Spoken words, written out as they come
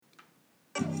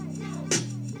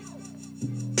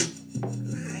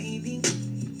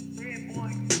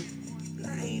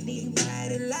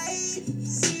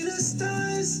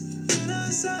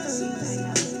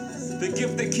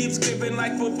gift that keeps giving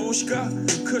like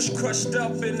babushka. Kush crushed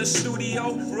up in the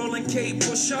studio, rolling Kate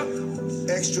push up.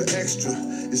 Extra, extra.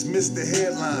 It's Mr.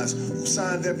 Headlines who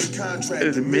signed every contract.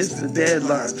 It's Mr.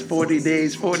 Deadlines. 40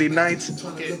 days, 40 nights.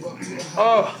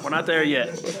 Oh, we're not there yet.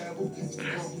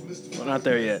 We're not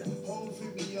there yet.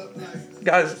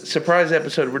 Guys, surprise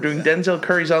episode. We're doing Denzel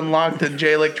Curry's Unlocked and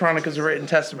Jay Electronica's Written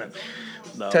Testament.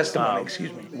 No, Testimony,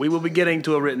 excuse me. We will be getting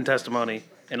to a written testimony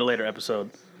in a later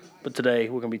episode. But today,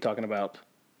 we're going to be talking about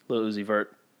Lil Uzi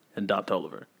Vert and Don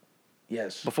Toliver.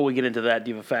 Yes. Before we get into that, do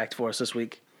you have a fact for us this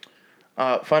week?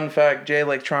 Fun fact, Jay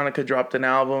Electronica dropped an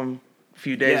album a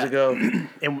few days ago.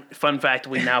 And fun fact,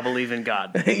 we now believe in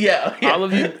God. yeah. All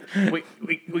of you,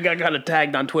 we got kind of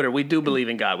tagged on Twitter. We do believe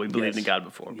in God. We believed in God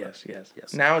before. Yes.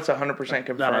 Now it's 100%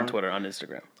 confirmed. Not on Twitter, on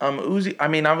Instagram. Uzi, I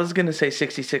mean, I was going to say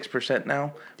 66%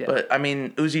 now. Yeah. But, I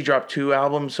mean, Uzi dropped 2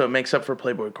 albums, so it makes up for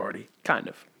Playboi Carti.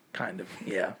 Kind of,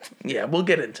 yeah. Yeah, we'll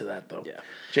get into that, though. Yeah.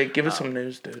 Jake, give us some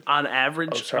news, dude. On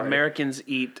average, Americans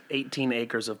eat 18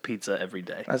 acres of pizza every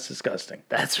day. That's disgusting.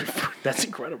 That's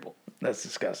incredible. That's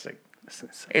disgusting.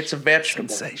 That's it's a vegetable.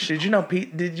 Did you know,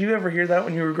 did you ever hear that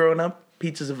when you were growing up?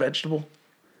 Pizza's a vegetable?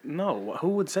 No. Who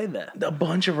would say that? A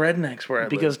bunch of rednecks where I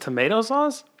Because live. tomato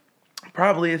sauce?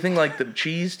 Probably. I think like the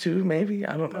cheese, too, maybe.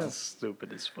 I don't know. That's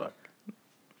stupid as fuck.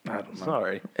 I don't know.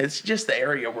 Sorry. It's just the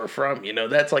area we're from, you know.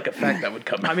 That's like a fact that would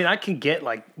come out. I mean, I can get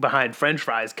like behind French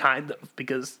fries, kind of,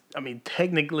 because I mean,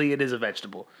 technically it is a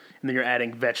vegetable, and then you're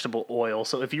adding vegetable oil.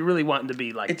 So if you really want to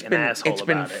be like asshole about it, it's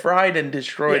been fried and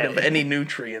destroyed of any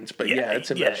nutrients. But it's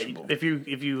a vegetable. If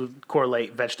you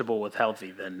correlate vegetable with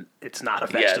healthy, then it's not a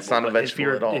vegetable. Yeah, it's not a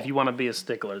vegetable at all. If you want to be a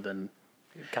stickler, then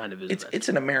it kind of is. It's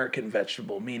an American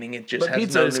vegetable, meaning it just but has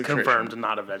pizza no is nutrition. confirmed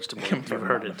not a vegetable. You've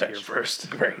heard it here first.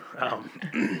 Great.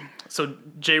 So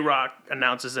J-Rock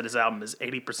announces that his album is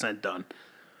 80% done. Do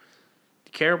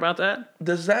you care about that?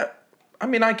 Does that... I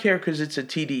mean, I care because it's a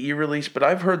TDE release, but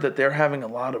I've heard that they're having a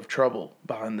lot of trouble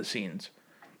behind the scenes.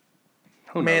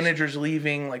 Managers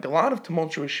leaving, like a lot of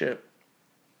tumultuous shit.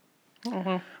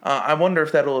 Mm-hmm. I wonder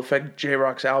if that'll affect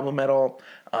J-Rock's album at all.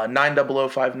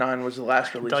 90059 was the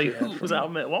last release. Tell you whose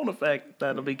album it won't affect.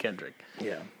 That'll be Kendrick.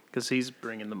 Yeah. Because he's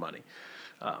bringing the money.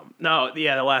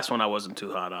 The last one I wasn't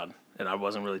too hot on. And I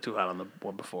wasn't really too hot on the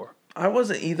one before. I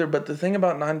wasn't either, but the thing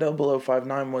about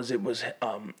 90059 was it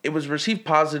was received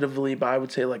positively by, I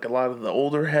would say, like a lot of the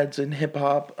older heads in hip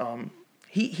hop.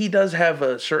 He does have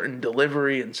a certain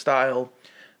delivery and style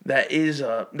that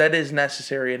is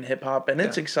necessary in hip hop, and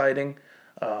it's exciting.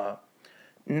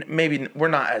 Maybe we're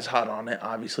not as hot on it,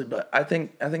 obviously, but I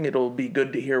think it'll be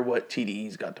good to hear what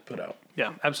TDE's got to put out.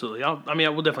 Yeah, absolutely. I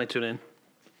will definitely tune in.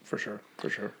 For sure.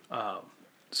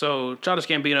 So Childish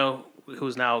Gambino,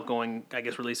 who's now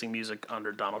releasing music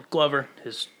under Donald Glover,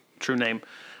 his true name,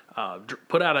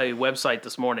 put out a website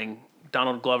this morning,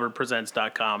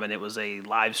 DonaldGloverPresents.com, and it was a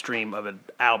live stream of an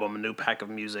album, a new pack of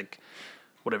music,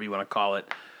 whatever you want to call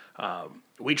it.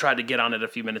 We tried to get on it a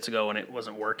few minutes ago, and it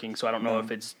wasn't working, so I don't know if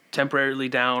it's temporarily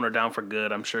down or down for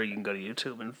good. I'm sure you can go to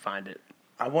YouTube and find it.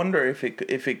 I wonder if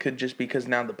it could just because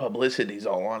now the publicity's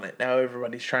all on it. Now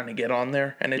everybody's trying to get on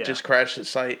there, and it just crashed the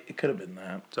site. It could have been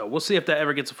that. So we'll see if that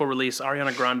ever gets a full release.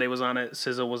 Ariana Grande was on it.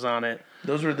 SZA was on it.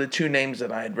 Those were the 2 names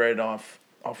that I had read off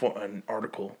an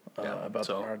article about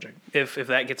the project. If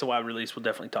that gets a wide release, we'll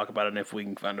definitely talk about it. And if we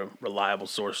can find a reliable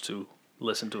source to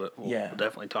listen to it, we'll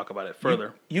definitely talk about it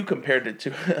further. You compared it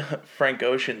to Frank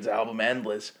Ocean's album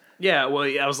Endless. Yeah, well,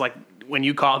 I was like, when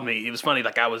you called me, it was funny.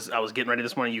 Like I was getting ready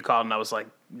this morning. You called, and I was like,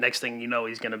 next thing you know,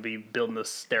 he's gonna be building the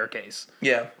staircase.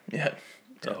 Yeah.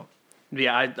 So,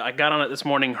 I got on it this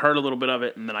morning, heard a little bit of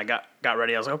it, and then I got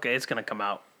ready. I was like, okay, it's gonna come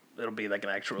out. It'll be like an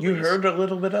actual release. You heard a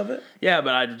little bit of it? Yeah,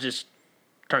 but I just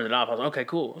turned it off. I was like, okay,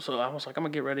 cool. So I was like, I'm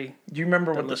gonna get ready. Do you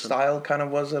remember what the style kind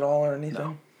of was at all or anything?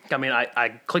 No. I mean, I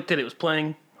clicked it. It was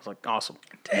playing. I was like, awesome.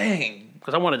 Dang.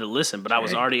 Because I wanted to listen, but I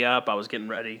was already up. I was getting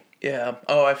ready. Yeah.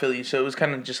 Oh, I feel you. So it was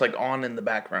kind of just like on in the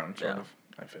background, sort of.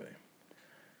 I feel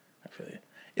you.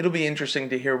 It'll be interesting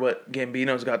to hear what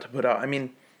Gambino's got to put out. I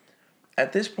mean,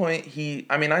 at this point,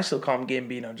 I still call him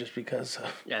Gambino just because.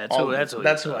 That's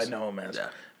who I know him as.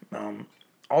 Yeah.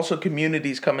 Also,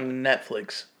 Community's coming to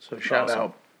Netflix, so shout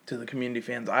out to the Community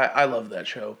fans. I love that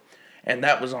show, and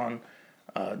that was on.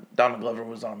 Donald Glover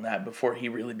was on that before he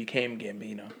really became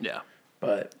Gambino. Yeah.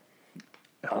 But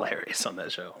hilarious on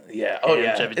that show. Yeah. Oh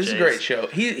yeah. It's a great show.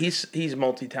 He's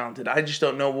multi-talented. I just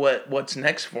don't know what's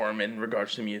next for him in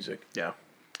regards to music. Yeah.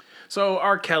 So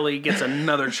R. Kelly gets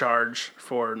another charge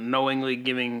for knowingly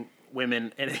giving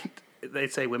women, and they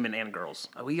say women and girls.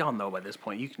 We all know by this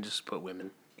point. You can just put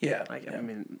women. Yeah. I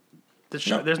mean,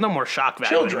 There's no more shock value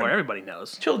Children. anymore. Everybody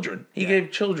knows. Children. He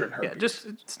gave children herpes.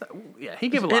 He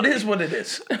gave a lot. It is what it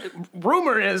is.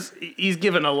 Rumor is he's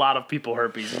given a lot of people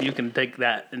herpes. You can take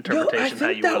that interpretation how you will.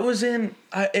 I think that was in,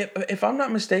 if I'm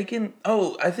not mistaken,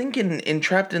 I think in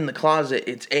Trapped in the Closet,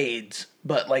 it's AIDS.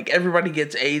 But, like, everybody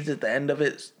gets AIDS at the end of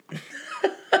it.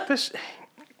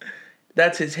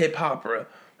 That's his hip opera.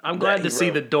 I'm glad to see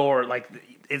the door, like,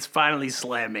 it's finally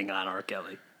slamming on R.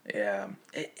 Kelly. Yeah.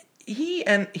 He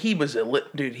was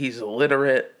dude, he's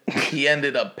illiterate. He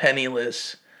ended up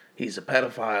penniless. He's a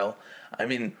pedophile. I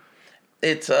mean,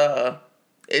 it's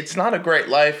not a great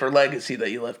life or legacy that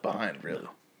you left behind, really.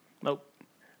 Nope.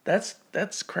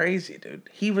 That's crazy, dude.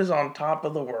 He was on top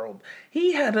of the world.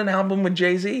 He had an album with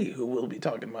Jay-Z, who we'll be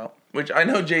talking about, which I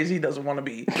know Jay-Z doesn't want to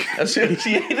be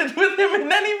associated with him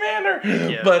in any manner.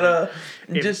 Yeah. But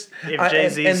if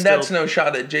Jay-Z and that's no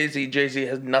shot at Jay-Z. Jay-Z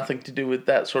has nothing to do with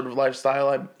that sort of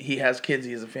lifestyle. He has kids.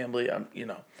 He has a family.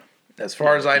 As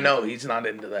far as I know, he's not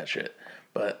into that shit.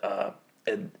 But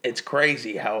it's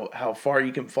crazy how far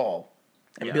you can fall.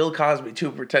 And Bill Cosby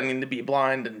too, pretending to be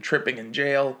blind and tripping in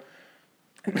jail.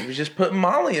 And he was just putting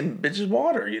Molly in bitches'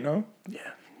 water, Yeah,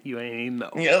 you ain't even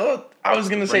know. I was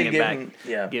gonna say,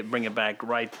 bring it back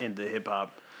right into hip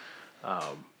hop.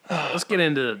 Let's get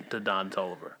into Don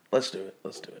Toliver. Let's do it.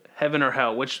 Heaven or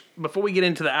Hell. Which before we get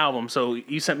into the album, so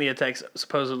you sent me a text.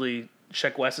 Supposedly,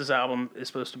 Sheck West's album is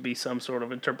supposed to be some sort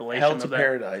of interpolation. Hell of to that.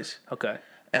 Paradise. Okay.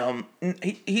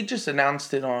 He just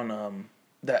announced it on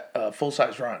that Full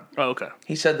Size Run. Oh, okay.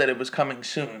 He said that it was coming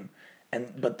soon.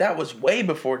 But that was way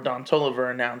before Don Toliver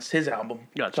announced his album.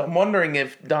 Gotcha. So I'm wondering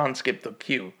if Don skipped the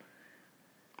queue.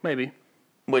 Maybe.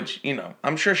 Which,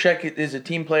 I'm sure Sheck is a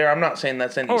team player. I'm not saying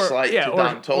that's any slight to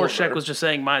Don Toliver. Or Sheck was just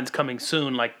saying mine's coming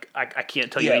soon. Like, I can't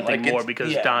tell you anything more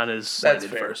because Don is slated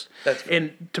first. That's fair.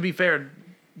 And to be fair,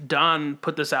 Don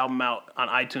put this album out on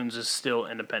iTunes is still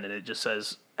independent. It just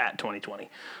says at 2020.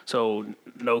 So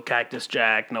no Cactus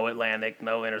Jack, no Atlantic,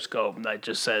 no Interscope. That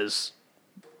just says...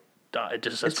 It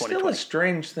just says 2020. It's still a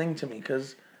strange thing to me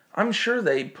because I'm sure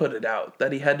they put it out,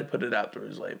 that he had to put it out through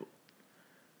his label.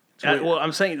 Well,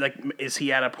 I'm saying, like, is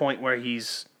he at a point where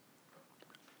he's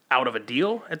out of a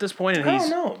deal at this point? And I don't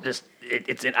know. I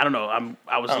don't know.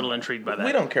 I was a little intrigued by that.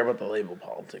 We don't care about the label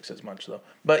politics as much, though.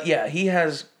 But yeah, he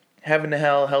has Heaven to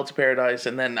Hell, Hell to Paradise,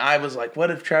 and then I was like, what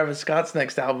if Travis Scott's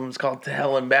next album is called To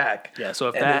Hell and Back? Yeah, so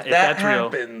if that's happens,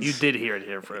 real, you did hear it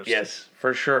here first. Yes,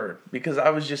 for sure. Because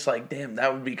I was just like, damn,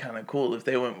 that would be kind of cool if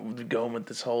they went going with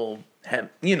this whole,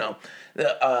 Don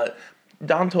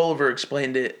Toliver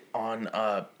explained it on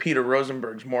Peter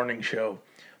Rosenberg's morning show.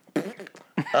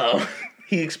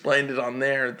 He explained it on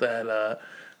there that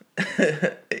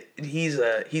he's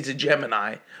a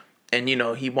Gemini. And,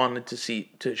 he wanted to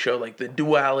show, like, the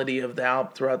duality of the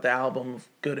album throughout the album,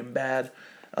 good and bad.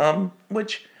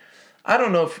 Which, I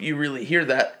don't know if you really hear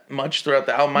that much throughout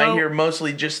the album. No, I hear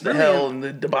mostly just the hell and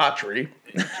the debauchery,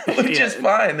 which is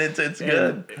fine. It's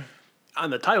good. On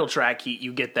the title track,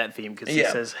 you get that theme because he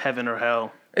says heaven or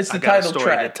hell. It's the title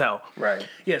track. To tell. Right.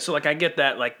 Yeah, so, like, I get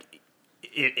that, like,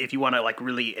 if you want to, like,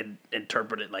 really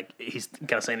interpret it, like, he's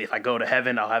kind of saying, if I go to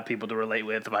heaven, I'll have people to relate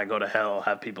with. If I go to hell, I'll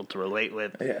have people to relate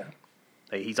with. Yeah.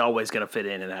 Like, he's always going to fit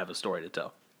in and have a story to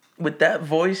tell. With that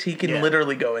voice, he can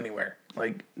literally go anywhere.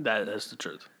 Like that's the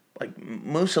truth. Like,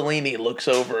 Mussolini looks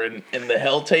over in the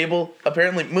hell table.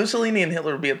 Apparently, Mussolini and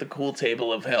Hitler would be at the cool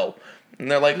table of hell. And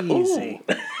they're like, easy.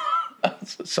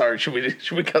 Sorry, should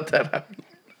we cut that out?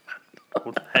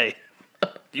 Hey,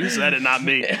 you said it, not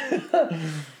me.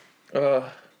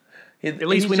 At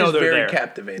least we know they're very there.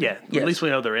 Captivating. Yeah, yes. At least we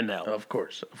know they're in hell. Of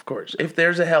course. If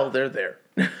there's a hell, they're there.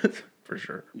 For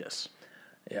sure. Yes.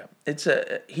 Yeah.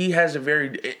 He has a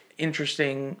very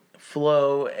interesting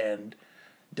flow, and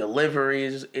delivery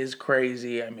is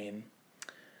crazy. I mean,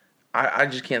 I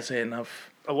just can't say enough.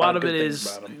 A lot of it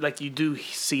is, like, you do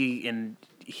see and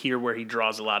hear where he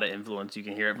draws a lot of influence. You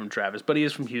can hear it from Travis, but he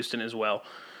is from Houston as well.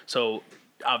 So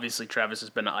obviously Travis has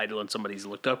been an idol and somebody he's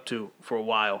looked up to for a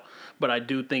while. But I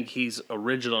do think he's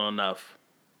original enough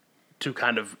to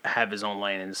kind of have his own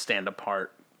lane and stand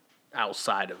apart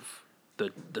outside of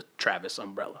the Travis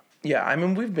umbrella. Yeah, I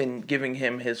mean, we've been giving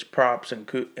him his props and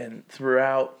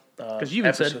throughout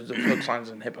episodes of Hook, Lines,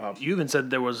 and Hip Hop. You even said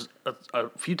there was a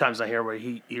few times I hear where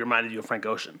he reminded you of Frank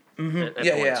Ocean. Mm-hmm.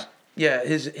 Yeah.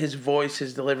 His voice,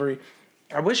 his delivery.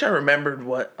 I wish I remembered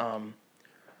what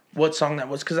song that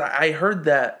was, because I heard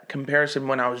that comparison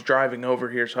when I was driving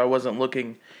over here, so I wasn't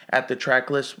looking at the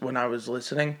track list when I was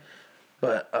listening.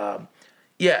 But I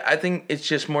think it's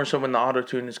just more so when the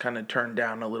auto-tune is kind of turned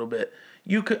down a little bit.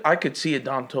 I could see a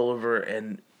Don Toliver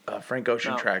and Frank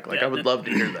Ocean No, track. Like yeah, I would love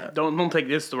to hear that. Don't take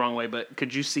this the wrong way, but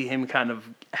could you see him kind of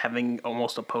having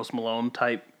almost a Post Malone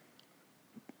type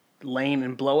lane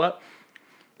and blow up?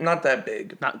 Not that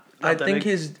big. Not I that think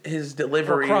big? his Or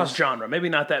delivery cross is- genre, maybe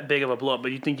not that big of a blow up,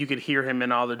 but you think you could hear him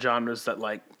in all the genres that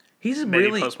like He's maybe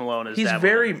really Post Malone is he's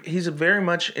dabbling very very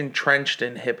much entrenched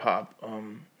in hip hop.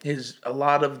 A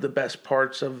lot of the best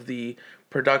parts of the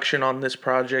production on this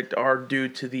project are due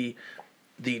to the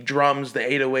drums, the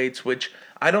 808s, which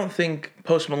I don't think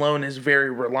Post Malone is very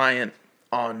reliant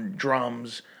on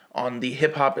drums, on the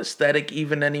hip hop aesthetic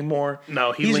even anymore.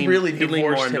 No, he's leaned, really he leaned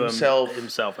divorced more into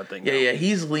himself. I think. Yeah, now. yeah,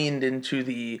 he's leaned into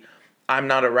the I'm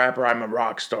not a rapper, I'm a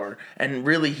rock star. And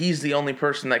really, he's the only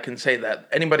person that can say that.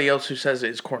 Anybody else who says it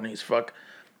is corny as fuck.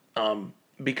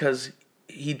 Because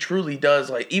he truly does,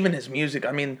 like, even his music,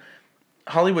 I mean,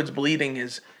 Hollywood's Bleeding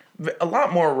is a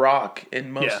lot more rock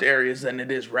in most areas than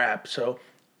it is rap. So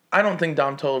I don't think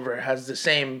Don Toliver has the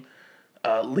same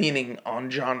leaning on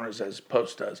genres as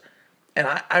Post does. And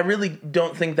I really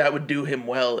don't think that would do him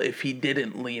well if he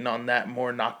didn't lean on that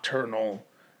more nocturnal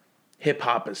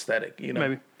hip-hop aesthetic, you know?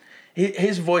 Maybe.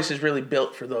 His voice is really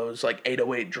built for those like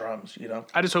 808 drums, you know.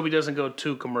 I just hope he doesn't go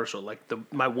too commercial. Like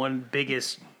my one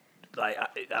biggest, like I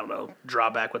don't know,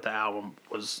 drawback with the album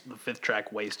was the 5th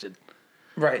track, "Wasted."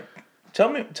 Right.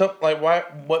 Tell like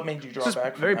what made you draw Just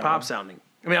back from very that pop one? sounding.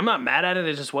 I mean, I'm not mad at it.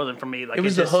 It just wasn't for me. Like It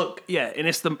was the hook. Yeah, and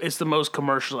it's the most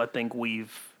commercial I think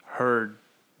we've heard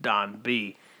Don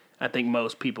be. I think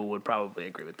most people would probably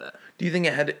agree with that. Do you think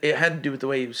it had to do with the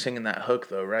way he was singing that hook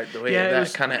though, right? The way Yeah, it that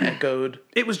was- kind of echoed.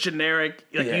 It was generic.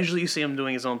 Like Yeah. usually you see him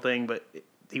doing his own thing, but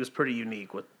he was pretty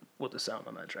unique with the sound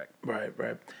on that track. Right.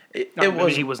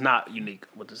 He was not unique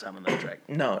with the sound on that track.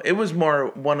 No, it was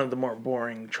one of the more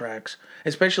boring tracks,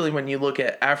 especially when you look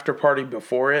at After Party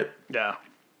before it. Yeah.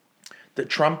 The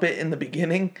trumpet in the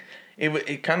beginning,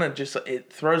 it kind of just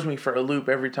it throws me for a loop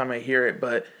every time I hear it,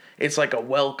 but it's like a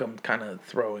welcome kind of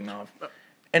throwing off.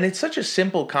 And it's such a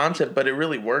simple concept, but it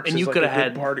really works. And it's you like could a have good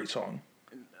had- party song.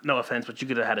 No offense, but you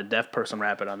could have had a deaf person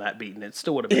rap it on that beat, and it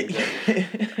still would have been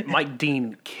good. Mike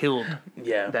Dean killed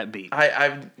Yeah, that beat.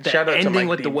 I The shout out to ending Mike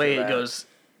with the Dean way for it that. goes,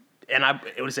 and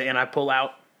I pull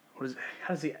out. What is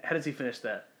it? How does he finish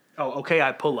that? Oh, okay,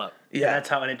 I pull up. Yeah. And that's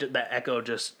how that echo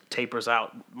just tapers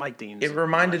out. Mike Dean. It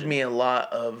reminded me a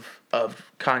lot of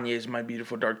Kanye's "My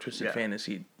Beautiful Dark Twisted Yeah.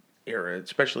 Fantasy" era,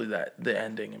 especially the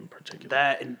ending in particular.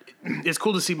 that, and it's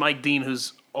cool to see Mike Dean,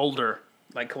 who's older,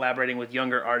 like collaborating with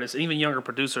younger artists and even younger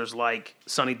producers like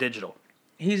Sonny Digital.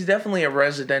 He's definitely a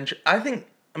residential. I think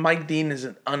Mike Dean is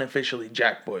an unofficially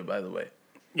Jack Boy, by the way.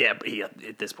 Yeah, but he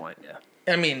at this point, yeah.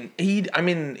 I mean, he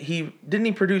didn't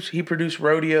he produce? He produced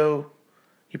Rodeo.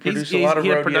 He produced a lot of he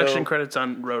had Rodeo. production credits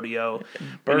on Rodeo.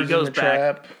 And Birds he goes in the back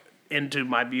Trap. into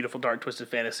My Beautiful Dark Twisted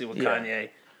Fantasy with Yeah. Kanye. I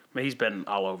mean, he's been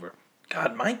all over.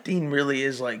 God, Mike Dean really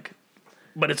is like.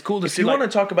 But it's cool to If see. you Like, want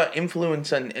to talk about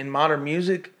influence in modern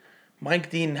music, Mike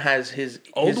Dean has his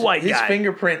White his guy.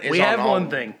 fingerprint is We on have all one of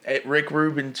them. thing. Rick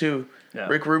Rubin too. Yeah.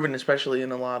 Rick Rubin especially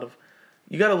in a lot of.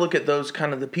 You got to look at those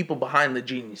kind of the people behind the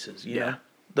geniuses. You Yeah. know?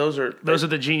 Those are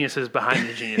the geniuses behind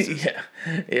the geniuses.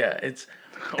 yeah. It's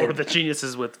Or the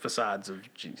geniuses with facades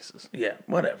of geniuses. yeah,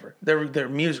 whatever. They're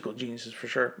musical geniuses for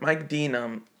sure. Mike Dean.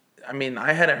 I mean,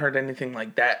 I hadn't heard anything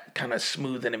like that kind of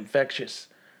smooth and infectious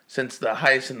since the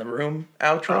Highest in the Room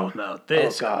outro. Oh no!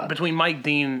 This God. between Mike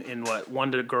Dean and what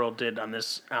Wonder Girl did on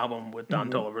this album with Don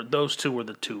Toliver, those two were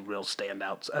the two real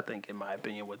standouts, I think, in my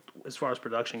opinion, with as far as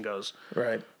production goes.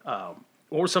 Right. What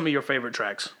were some of your favorite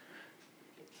tracks?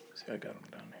 See, I got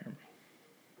them down here.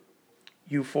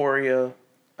 Euphoria.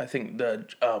 I think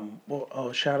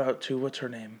shout out to what's her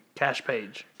name? Cash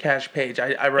Page. Cash Page.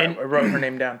 I wrote her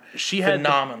name down. She had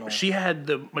phenomenal. She had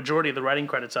the majority of the writing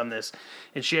credits on this,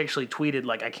 and she actually tweeted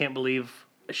like, "I can't believe."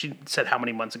 She said how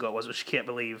many months ago it was, but she can't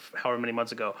believe however many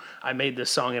months ago I made this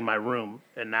song in my room,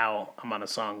 and now I'm on a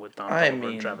song with Don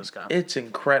Toliver and Travis Scott. It's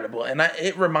incredible, and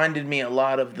it reminded me a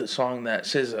lot of the song that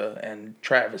SZA and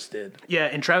Travis did. Yeah,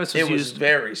 and Travis was It was used.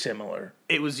 very similar.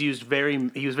 It was used very.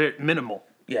 He was very minimal.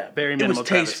 Yeah, Very It minimal was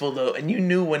Travis. tasteful though, and you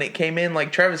knew when it came in.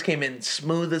 Like Travis came in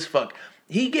smooth as fuck.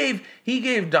 He gave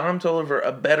Don Toliver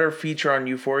a better feature on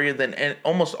Euphoria than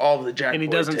almost all of the Jack. And he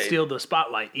Boy doesn't tape. steal the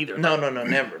spotlight either. No,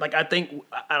 never. Like I think,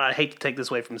 and I hate to take this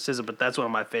away from SZA, but that's one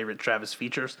of my favorite Travis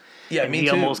features. Yeah, and me he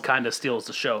too. almost kind of steals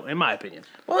the show, in my opinion.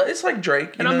 Well, it's like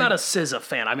Drake. And I'm not a SZA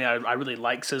fan. I mean, I really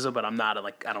like SZA, but I'm not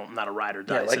I'm not a ride or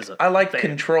die like SZA. I like fan.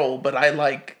 Control, but I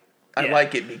like Yeah.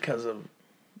 it because of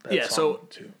that Yeah, song so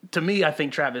too. to me, I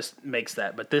think Travis makes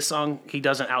that. But this song, he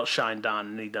doesn't outshine Don,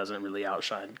 and he doesn't really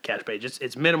outshine Cash Page.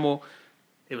 It's minimal.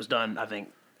 It was done, I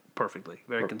think, perfectly.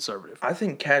 Very conservative. I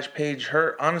think Cash Page,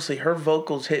 her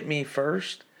vocals hit me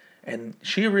first, and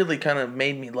she really kind of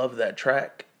made me love that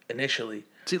track initially.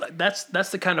 See, like that's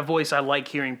the kind of voice I like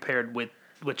hearing paired with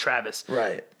Travis.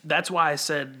 Right. That's why I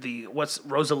said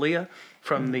Rosalia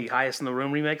from the Highest in the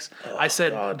Room remix. I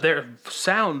said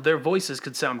their voices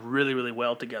could sound really, really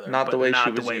well together. Not the way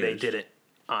they did it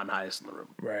on Highest in the Room.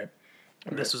 Right.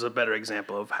 This was a better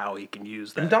example of how he can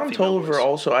use that. And Dom female Toliver voice.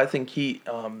 also, I think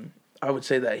I would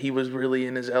say that he was really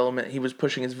in his element. He was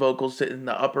pushing his vocals in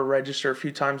the upper register a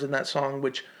few times in that song,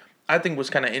 which I think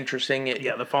was kind of interesting.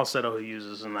 The falsetto he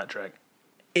uses in that track.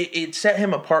 It set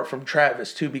him apart from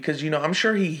Travis too, because I'm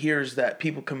sure he hears that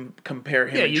people compare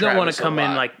him. Yeah, and you don't want Travis to come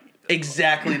in like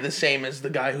exactly the same as the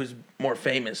guy who's more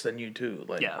famous than you too.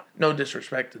 Like, no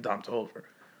disrespect to Dom Toliver,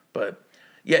 but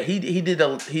yeah, he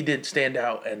did stand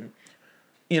out, and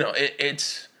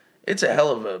it's a hell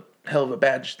of a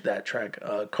badge, that track.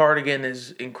 Cardigan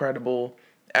is incredible.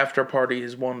 After Party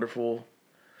is wonderful.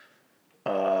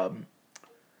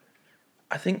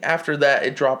 I think after that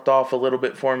it dropped off a little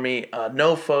bit for me.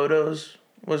 No Photos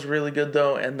was really good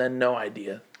though, and then No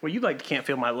Idea. Well, you like Can't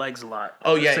Feel My Legs a lot.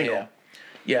 Oh yeah.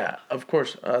 Yeah, of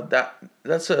course.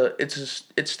 It's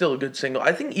still a good single.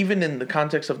 I think even in the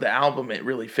context of the album, it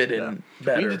really fit in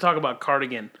better. We need to talk about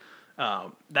Cardigan.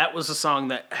 That was a song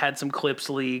that had some clips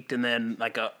leaked, and then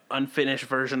like a unfinished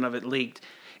version of it leaked.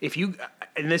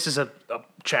 And this is a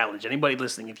challenge, anybody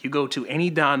listening, if you go to any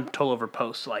Don Toliver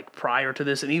post, like prior to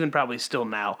this, and even probably still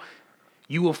now,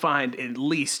 you will find at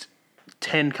least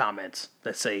 10 comments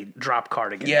that say drop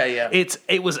Cardigan. Yeah.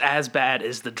 It was as bad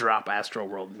as the drop Astro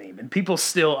World meme, and people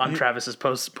still on Travis's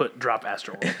posts put drop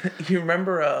Astro World. You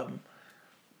remember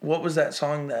what was that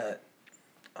song that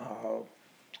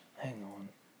hang on.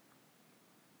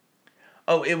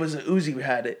 Oh, it was Uzi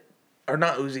had it. Or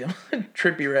not Uzi,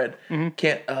 Trippie Redd.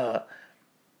 Can't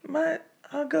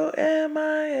I'll go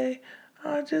MIA.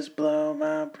 I'll just blow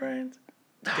my brains.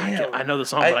 Damn. I know the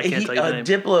song, but I can't tell you the name.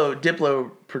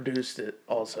 Diplo produced it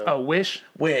also. Oh, Wish?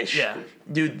 Yeah.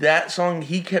 Dude, that song,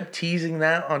 he kept teasing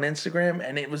that on Instagram,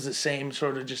 and it was the same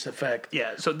sort of just effect.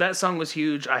 Yeah, so that song was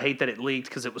huge. I hate that it leaked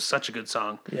because it was such a good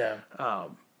song. Yeah.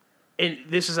 And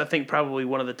this is, I think, probably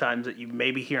one of the times that you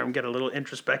maybe hear him get a little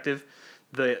introspective.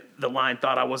 The line,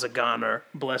 thought I was a goner,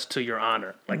 blessed to your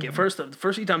honor. Like at first, the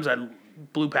first few times I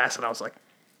blew past it, I was like,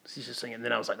 he's just singing. And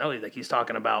then I was like, no, like he's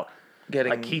talking about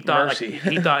getting he thought mercy.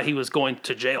 he thought he was going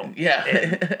to jail. Yeah.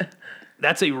 And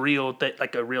that's a real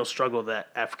struggle that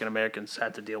African Americans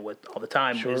had to deal with all the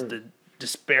time. Sure. Is the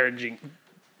disparaging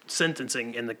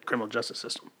sentencing in the criminal justice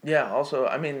system. Yeah. Also,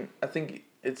 I mean, I think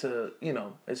it's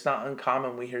it's not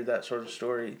uncommon we hear that sort of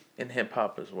story in hip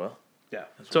hop as well. Yeah.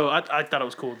 So I thought it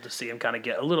was cool to see him kind of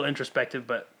get a little introspective,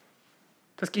 but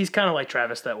he's kind of like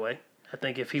Travis that way. I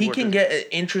think if he can get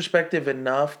introspective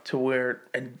enough to where,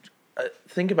 and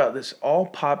think about this, all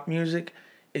pop music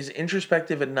is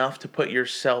introspective enough to put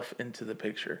yourself into the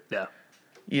picture. Yeah.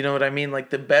 You know what I mean? Like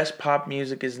the best pop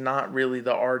music is not really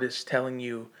the artist telling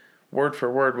you word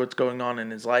for word what's going on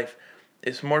in his life.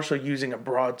 It's more so using a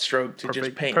broad stroke to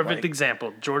just paint. Perfect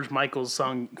example. George Michael's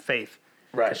song Faith.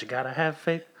 Right. Because you got to have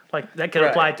faith. Like, that can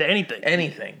apply to anything.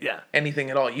 Anything. Yeah. Anything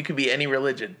at all. You could be any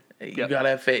religion. You gotta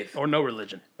have faith. Or no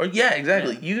religion. Or yeah,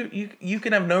 exactly. Yeah. You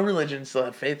can have no religion and still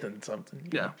have faith in something.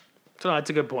 Yeah. So that's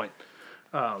a good point.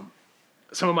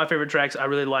 Some of my favorite tracks, I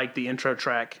really like the intro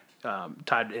track,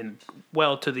 tied in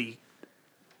well to the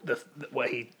what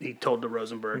he told to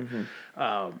Rosenberg.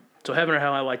 So Heaven or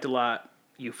Hell I liked a lot.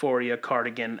 Euphoria,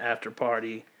 Cardigan, After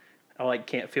Party. I like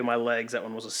Can't Feel My Legs. That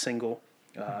one was a single.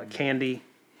 Candy.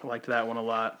 I liked that one a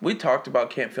lot. We talked about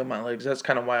Can't Feel My Legs. That's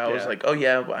kind of why I was like, oh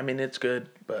yeah, I mean, it's good,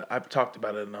 but I've talked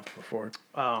about it enough before.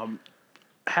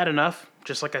 Had Enough,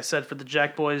 just like I said for the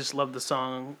Jack Boys. Loved the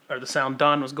song, or the sound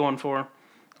Don was going for.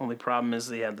 Only problem is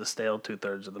they had the stale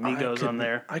 2/3 of the Migos on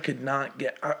there. I could not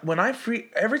get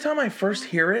every time I first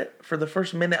hear it for the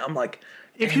first minute, I'm like,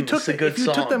 if you took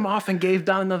them off and gave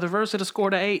Don another verse, it'd have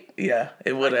scored an 8. Yeah,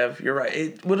 it would have. You're right.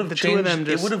 It would have changed.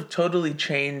 It would have totally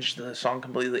changed the song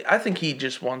completely. I think he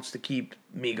just wants to keep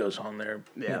Migos on there.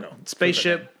 Yeah.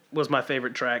 Spaceship was my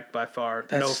favorite track by far.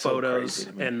 That's No so Photos crazy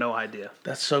to me. and No Idea.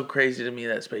 That's so crazy to me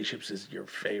that Spaceships is your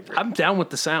favorite. I'm down with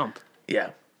the sound. Yeah.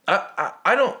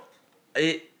 I don't.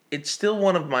 It's still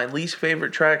one of my least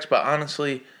favorite tracks, but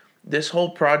honestly, this whole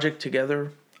project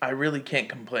together, I really can't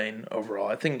complain overall.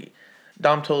 I think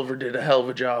Dom Toliver did a hell of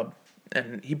a job,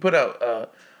 and he put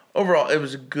out overall it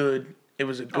was a good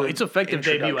it's effective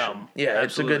debut album. Yeah, Absolutely.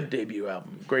 It's a good debut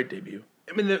album. Great debut.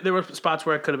 I mean, there were spots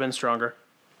where it could have been stronger,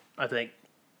 I think.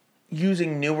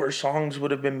 Using newer songs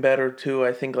would have been better too.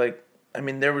 I think like I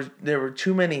mean, there were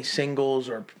too many singles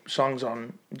or songs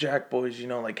on Jack Boys.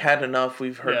 Like Had Enough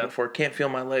we've heard before. Can't Feel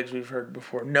My Legs we've heard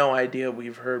before. No Idea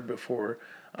we've heard before.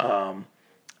 And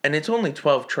it's only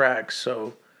 12 tracks,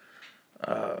 so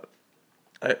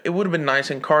it would have been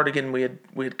nice. And Cardigan we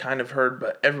had kind of heard,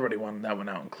 but everybody wanted that one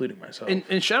out, including myself.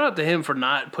 And shout out to him for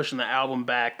not pushing the album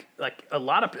back. Like a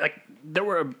lot of there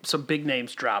were some big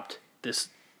names dropped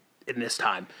in this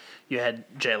time. You had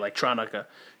Jay Electronica.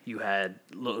 You had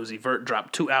Lil Uzi Vert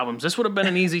drop 2 albums. This would have been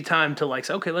an easy time to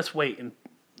say, okay, let's wait and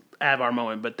have our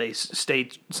moment. But they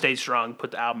stayed strong, put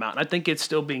the album out, and I think it's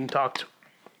still being talked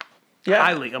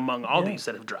highly among all these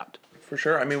that have dropped. For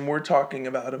sure. I mean, we're talking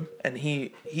about him, and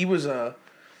he was I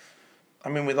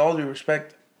mean, with all due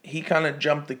respect, he kind of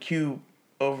jumped the queue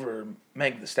over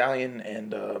Meg Thee Stallion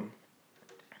and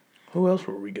who else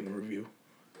were we going to review?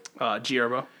 G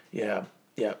Herbo. Yeah.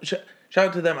 Shout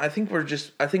out to them. I think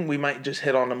we might just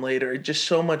hit on them later. It just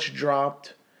so much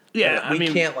dropped. Yeah, we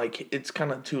can't it's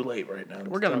kind of too late right now.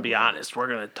 We're going to be honest. We're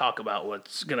going to talk about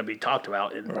what's going to be talked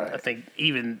about, and I think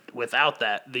even without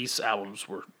that, these albums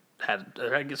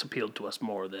appealed to us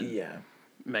more than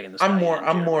Megan Thee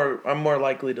Stallion. I'm more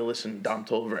likely to listen to Don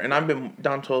Toliver, and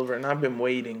I've been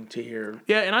waiting to hear.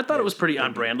 Yeah, and I thought it was pretty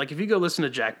on brand. Like if you go listen to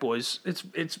Jack Boys, it's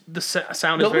the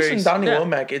sound is very. Listen to Donnie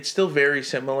Womack. It's still very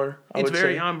similar. It's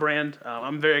very on brand.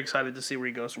 I'm very excited to see where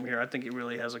he goes from here. I think he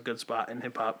really has a good spot in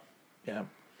hip hop. Yeah.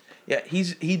 Yeah,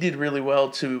 he did really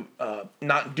well to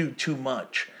not do too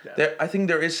much. Yeah. I think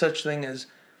there is such thing as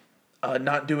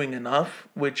not doing enough,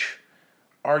 which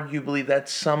arguably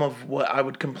that's some of what I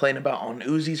would complain about on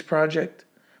Uzi's project,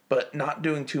 but not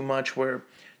doing too much where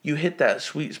you hit that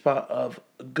sweet spot of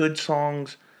good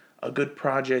songs, a good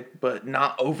project, but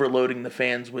not overloading the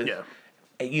fans with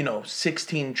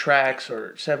 16 tracks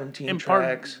or 17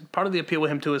 tracks. Part of the appeal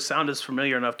with him too is sound is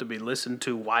familiar enough to be listened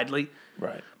to widely.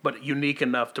 Right. But unique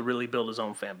enough to really build his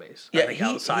own fan base. Yeah, I think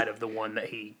outside of the one that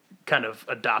he kind of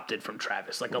adopted from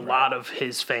Travis. Like a lot of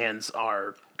his fans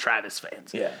are Travis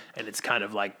fans. Yeah. And it's kind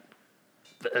of like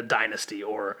a dynasty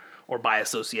or by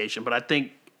association. But I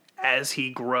think as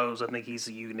he grows, I think he's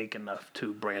unique enough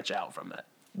to branch out from that.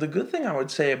 The good thing I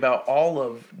would say about all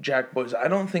of Jack Boys, I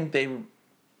don't think they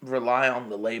rely on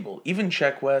the label. Even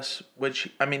Sheck West,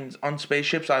 which, I mean, on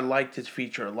Spaceships, I liked his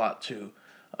feature a lot too.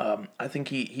 I think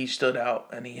he stood out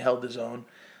and he held his own.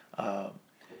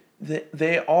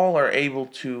 They all are able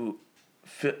to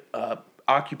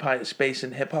occupy a space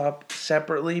in hip hop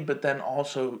separately, but then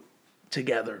also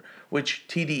together, which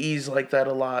TDE's like that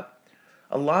a lot.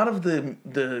 A lot of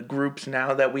the groups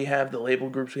now that we have, the label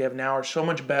groups we have now, are so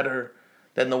much better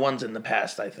than the ones in the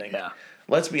past, I think. Yeah.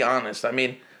 Let's be honest. I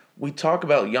mean, we talk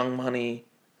about Young Money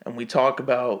and we talk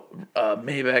about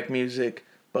Maybach Music,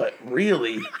 but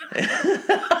really,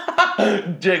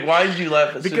 Jake, why did you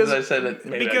laugh as soon as I said it?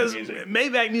 Because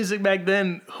Maybach Music back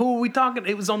then, who were we talking?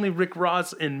 It was only Rick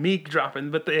Ross and Meek dropping,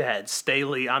 but they had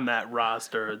Staley on that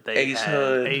roster. They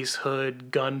had Ace Hood,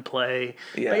 Gunplay.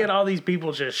 Yeah. They had all these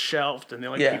people just shelved, and the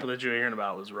only people that you were hearing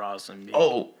about was Ross and Meek.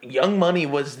 Oh, Young Money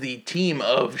was the team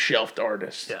of shelved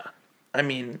artists. Yeah. I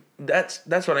mean, that's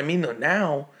what I mean, though.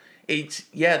 Now, it's,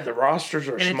 the rosters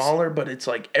are smaller, but it's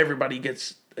like everybody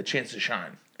gets a chance to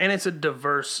shine. And it's a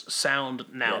diverse sound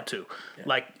now, too. Yeah.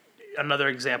 Like, another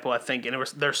example, I think, and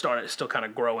they're still kind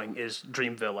of growing, is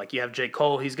Dreamville. Like, you have J.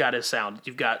 Cole, he's got his sound.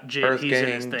 You've got Jid, Earth he's Gang, in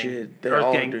his thing. Jid, they're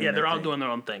all doing their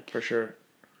own thing. For sure.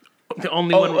 The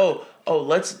only one...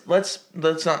 let's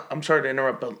not... I'm sorry to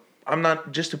interrupt, but I'm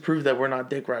not... Just to prove that we're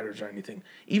not dick riders or anything.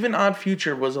 Even Odd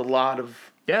Future was a lot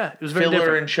of... Yeah, it was very filler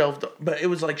different. And shelved... But it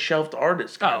was like shelved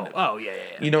artists, kind of. Oh, yeah.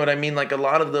 You know what I mean? Like, a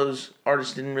lot of those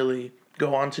artists didn't really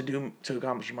go on to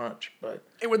accomplish much, but...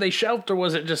 Were they shelved, or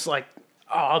was it just like,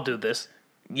 oh, I'll do this?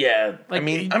 Yeah, like, I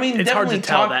mean, it's hard to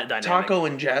tell that dynamic. Taco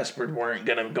and Jasper weren't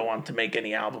gonna go on to make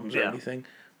any albums or anything,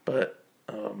 but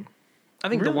I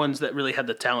think the ones that really had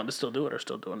the talent to still do it are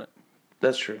still doing it.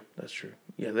 That's true.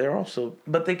 Yeah, they're also,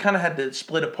 but they kind of had to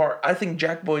split apart. I think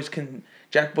Jack Boys,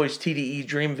 TDE,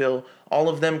 Dreamville, all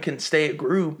of them can stay a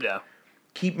group. Yeah.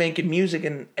 Keep making music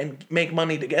and make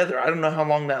money together. I don't know how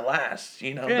long that lasts.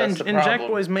 You know, that's the problem. And Jack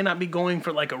Boys may not be going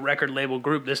for like a record label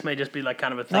group. This may just be like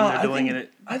kind of a thing they're doing in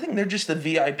it. I think they're just the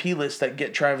VIP list that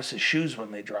get Travis's shoes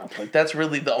when they drop. Like, that's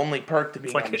really the only perk to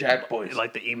being on Jack Boys.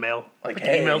 Like the email, like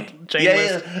the email chain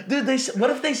list. Yeah. Dude, what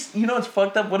if they? You know what's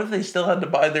fucked up? What if they still had to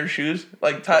buy their shoes?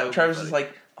 Like Travis is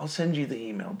like, I'll send you the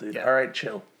email, dude. Yeah. All right,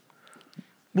 chill.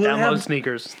 Download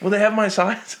sneakers. Will they have my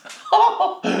size?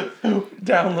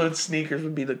 Download sneakers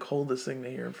would be the coldest thing to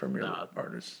hear from your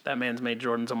artist. That man's made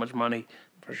Jordan so much money.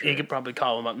 For sure. He could probably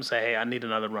call him up and say, hey, I need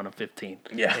another run of 15.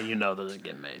 Yeah. And you know those are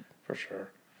getting made. For sure.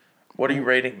 What are you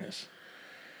rating this?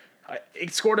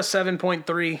 It scored a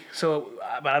 7.3,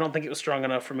 but I don't think it was strong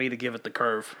enough for me to give it the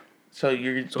curve. So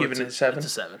you're giving it a 7? It's a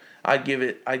 7. I'd give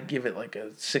it like a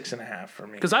 6.5 for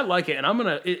me. Because I like it, and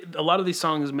a lot of these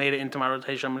songs made it into my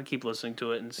rotation. I'm gonna keep listening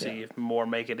to it and see if more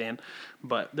make it in.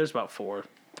 But there's about 3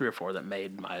 or 4 that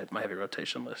made my heavy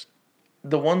rotation list.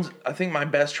 The ones I think my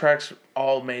best tracks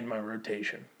all made my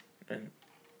rotation, and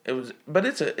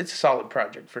it's a solid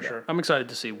project for sure. I'm excited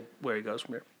to see where he goes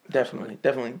from here.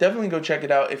 Definitely go check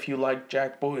it out if you like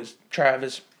Jack Boys,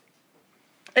 Travis,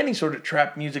 any sort of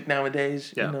trap music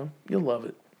nowadays. Yeah. You know, you'll love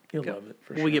it. You'll love it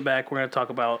for When sure. we get back, we're gonna talk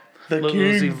about The Lil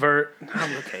King. Uzi Vert.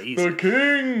 Okay, easy. The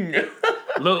King.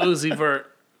 Lil Uzi Vert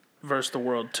versus The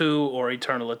World 2 or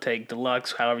Eternal Take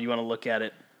Deluxe, however you want to look at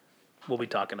it. We'll be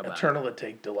talking about Eternal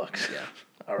Take Deluxe. Yeah.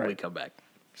 All when we right. come back.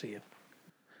 See ya.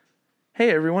 Hey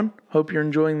everyone, hope you're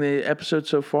enjoying the episode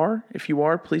so far. If you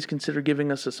are, please consider giving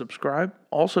us a subscribe.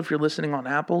 Also, if you're listening on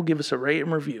Apple, give us a rate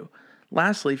and review.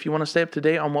 Lastly, if you want to stay up to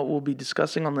date on what we'll be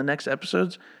discussing on the next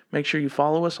episodes, make sure you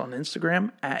follow us on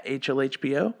Instagram at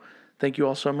HLHPO. Thank you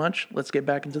all so much. Let's get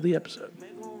back into the episode.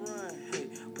 Make 'em run, hey,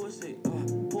 pussy,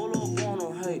 pull up on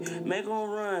 'em, hey, make 'em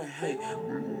run, hey.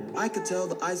 I could tell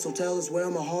the ice hotel is where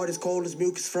my heart is cold as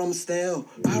mucus from stale.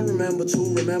 I remember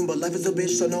life is a bitch,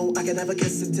 so no, I can never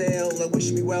kiss and tell. Like,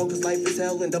 wish me well, cause life is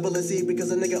hell, and double SE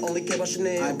because a nigga only care about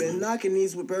Chanel. I've been knocking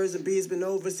these with birds and bees, been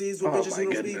overseas with bitches my who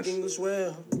don't goodness. speak English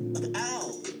well.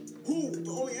 Ow! Who? The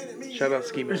only enemy? Shout out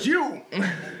Ski Man. You!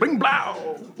 Bing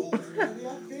blow!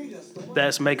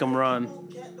 That's Make 'em Run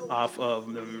off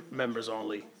of the Members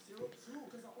Only.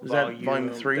 Is that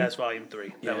volume 3? That's volume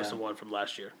 3. That was Yeah. the one from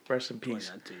last year. Rest in peace.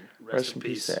 2019. Rest in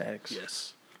peace to X.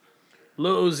 Yes.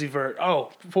 Lil Uzi Vert.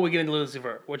 Oh, before we get into Lil Uzi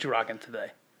Vert, what you rocking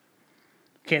today?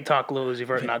 Can't talk Lil Uzi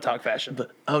Vert and not talk fashion.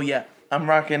 Oh yeah, I'm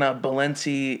rocking a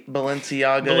Balenciaga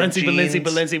Balenci.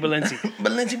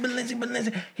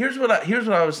 Balenci. Here's what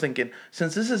I was thinking.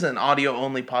 Since this is an audio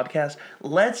only podcast,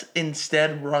 let's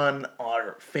instead run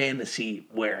our fantasy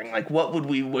wearing. Like, what would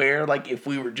we wear? Like, if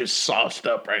we were just sauced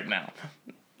up right now.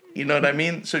 You know what I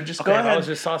mean? So just go if I ahead. was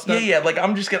just sauced up? Yeah. Like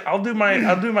I'll do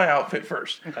my outfit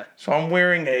first. Okay. So I'm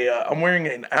wearing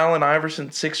an Allen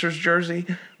Iverson Sixers jersey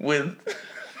with.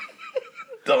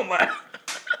 Don't laugh.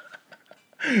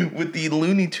 With the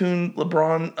Looney Tune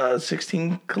LeBron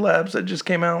 16 collabs that just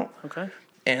came out. Okay.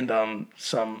 And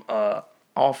some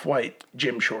off-white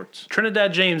gym shorts.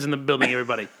 Trinidad James in the building,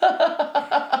 everybody.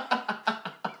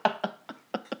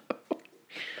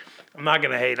 I'm not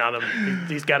gonna hate on him.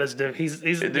 He's got his. He's Dude,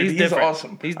 he's he's different.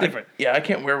 awesome. He's different. I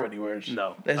can't wear what he wears.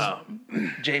 No. That's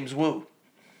James Wu.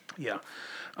 Yeah.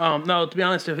 No, to be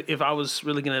honest, if I was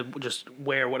really gonna just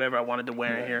wear whatever I wanted to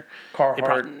wear in here,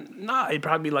 Carhartt. it'd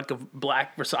probably be like a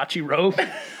black Versace robe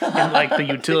and like the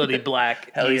utility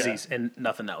black Hell yeah. Yeezys and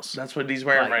nothing else. That's what he's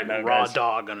wearing like right now, raw guys.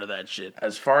 dog under that shit.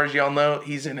 As far as y'all know,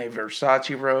 he's in a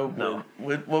Versace robe. No.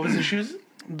 With what was the shoes?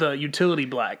 The utility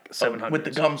black 700 with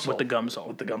the gum sole. With the gum sole.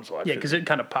 With the gum sole. Yeah, because it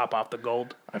kind of pop off the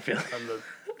gold I feel on the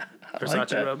I Versace like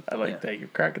that. robe. I like that. You're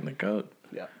cracking the code.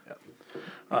 Yeah.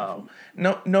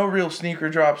 No real sneaker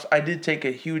drops. I did take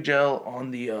a huge L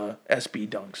on the SB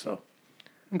Dunks though.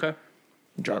 Okay.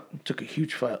 Took a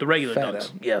huge fat. The regular fat Dunks.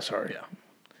 L. Yeah, sorry. Yeah.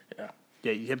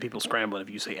 Yeah, you get people scrambling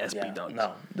if you say SB Yeah, Dunks.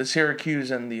 no, the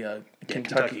Syracuse and the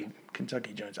Kentucky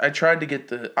joints. I tried to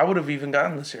get I would have even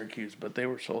gotten the Syracuse, but they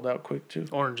were sold out quick too.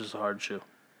 Orange is a hard shoe.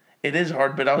 It is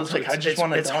hard, but I was like, I just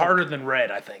want to. It's harder than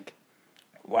red, I think.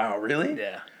 Wow, really?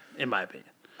 Yeah, in my opinion.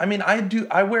 I mean,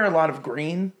 I wear a lot of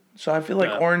green, so I feel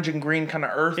like orange and green kind of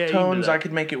earth Yeah, you can do tones. that. I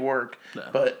could make it work, Yeah.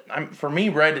 but for me,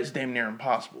 red is damn near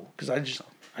impossible because I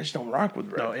just don't rock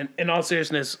with red. No, in all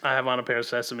seriousness, I have on a pair of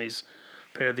Sesames,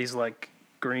 pair of these like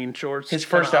green shorts. His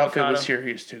kinda first outfit was avocado.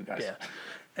 Syracuse too, guys. Yeah,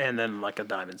 and then like a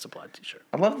Diamond Supply T-shirt.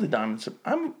 I love the diamond.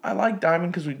 I like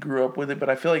diamond because we grew up with it, but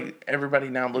I feel like everybody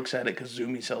now looks at it because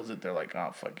Zumi sells it. They're like, oh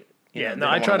fuck it. You Yeah, know, no,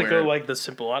 they I don't try to wanna go wear it. like the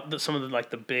simple, some of the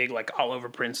like the big like all over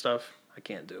print stuff. I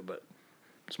can't do, but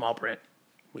small print,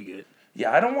 we good.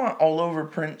 Yeah, I don't want all over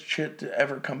print shit to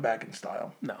ever come back in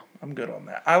style. No, I'm good on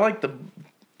that. I like the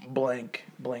blank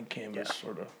canvas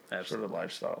Yeah, sort of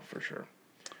lifestyle for sure.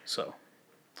 so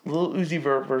Lil Uzi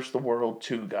Vert versus the World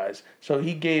 2, guys. So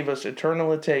he gave us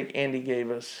Eternal Take and he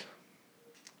gave us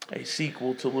a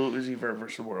sequel to Lil Uzi Vert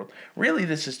versus the World. Really,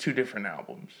 this is 2 different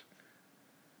albums.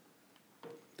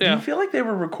 Do yeah, you feel like they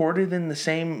were recorded in the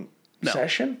same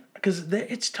session? Because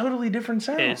it's totally different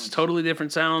sounds. it's totally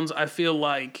different sounds. I feel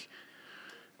like,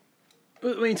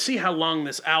 I mean, see how long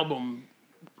this album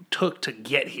took to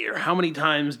get here. How many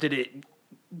times did it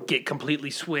get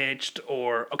completely switched?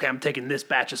 Or, okay, I'm taking this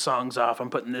batch of songs off. I'm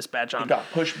putting this batch on. It got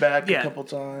pushed back Yeah. a couple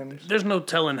times. There's no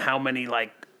telling how many,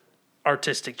 like,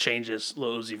 artistic changes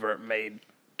Lil Uzi Vert made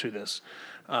to this.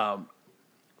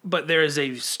 But there is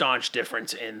a staunch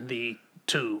difference in the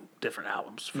two different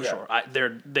albums, for sure.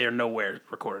 They're nowhere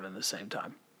recorded at the same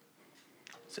time.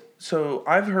 So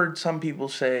I've heard some people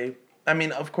say, I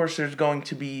mean, of course there's going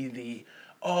to be the,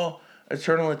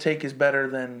 Eternal Atake is better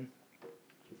than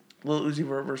Lil Uzi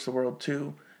Vert vs. the World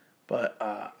 2. But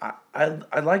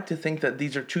I like to think that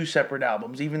these are two separate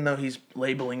albums, even though he's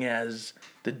labeling as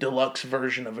the deluxe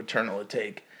version of Eternal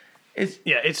Atake.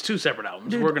 It's two separate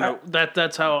albums. Dude,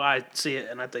 That's how I see it,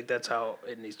 and I think that's how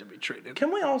it needs to be treated.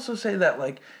 Can we also say that,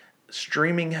 like,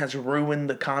 streaming has ruined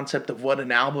the concept of what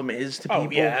an album is to people? Oh,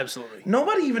 yeah, absolutely.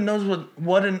 Nobody even knows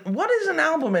what is an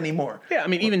album anymore. Yeah, I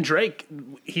mean, even Drake,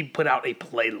 he put out a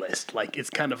playlist. Like, it's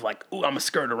kind of like, ooh, I'm going to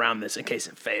skirt around this in case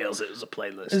it fails. It was a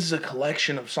playlist. This is a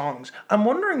collection of songs. I'm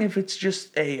wondering if it's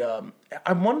just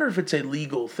I wonder if it's a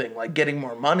legal thing, like getting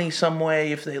more money some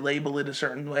way, if they label it a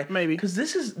certain way. Maybe. Because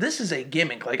this is a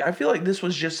gimmick. Like, I feel like this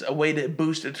was just a way to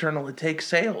boost Eternal Atake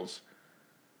sales.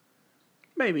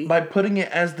 Maybe. By putting it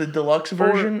as the deluxe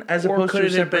version as opposed to a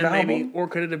separate album? Or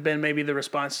could it have been maybe the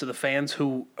response to the fans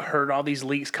who heard all these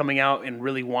leaks coming out and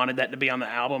really wanted that to be on the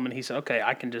album, and he said, okay,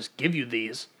 I can just give you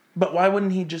these. But why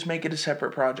wouldn't he just make it a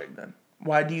separate project then?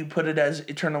 Why do you put it as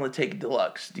Eternal Atake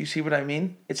Deluxe? Do you see what I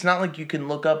mean? It's not like you can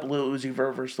look up Lil Uzi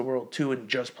Vert vs. the World 2 and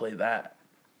just play that.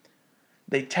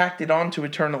 They tacked it on to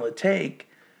Eternal Atake,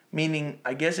 meaning,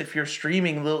 I guess if you're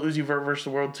streaming Lil Uzi Vert vs. the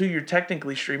World 2, you're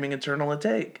technically streaming Eternal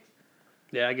Atake.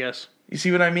 Yeah, I guess. You see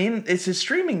what I mean? It's a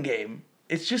streaming game.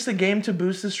 It's just a game to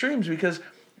boost the streams because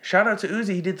shout out to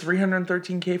Uzi, he did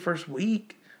 313K first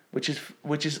week, which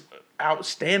is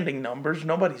outstanding numbers.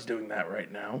 Nobody's doing that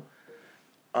right now.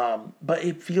 But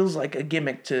it feels like a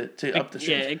gimmick to up the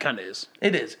streams. Yeah, it kind of is.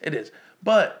 It is.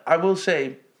 But I will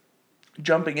say,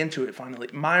 jumping into it finally,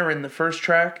 Myron, the first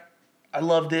track, I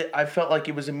loved it. I felt like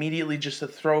it was immediately just a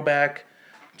throwback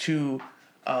to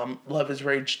Love is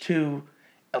Rage 2.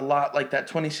 A lot like that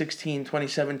 2016,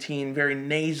 2017, very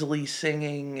nasally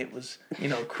singing. It was,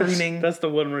 crooning. That's the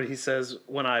one where he says,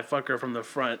 when I fuck her from the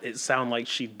front, it sound like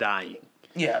she dying.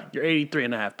 Yeah. You're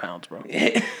 83.5 pounds, bro.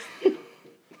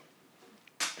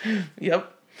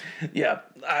 Yep. Yeah.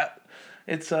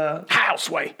 It's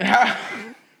Houseway.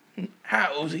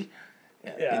 How Uzi?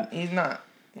 Yeah. He's not.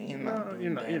 You're not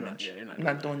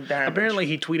doing damage. Apparently,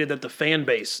 he tweeted that the fan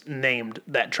base named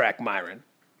that track Myron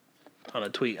on a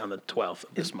tweet on the 12th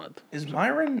of this month. Is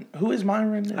Myron? Who is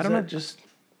Myron? I don't know.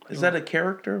 Is that a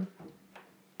character?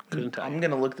 Couldn't tell you. I'm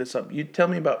gonna look this up. You tell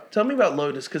me about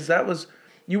Lotus because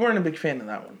you weren't a big fan of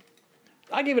that one.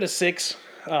 I gave it a 6.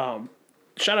 Shout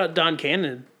out Don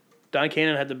Cannon. Don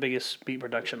Cannon had the biggest beat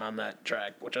production on that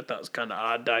track, which I thought was kind of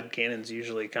odd. Don Cannon's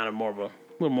usually kind of a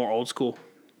little more old school.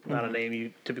 Not a name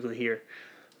you typically hear.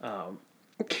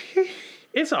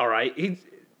 It's all right.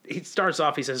 He starts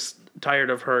off, he says, tired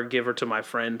of her, give her to my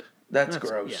friend. That's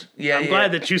gross. Yeah, I'm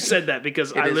glad that you said that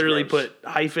because I literally put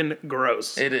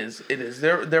 -gross. It is.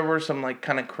 There were some like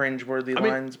kind of cringe-worthy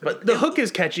lines, but the hook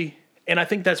is catchy, and I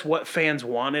think that's what fans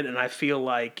wanted, and I feel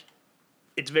like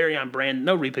it's very on brand.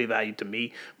 No replay value to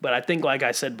me, but I think, like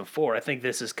I said before, I think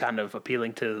this is kind of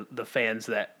appealing to the fans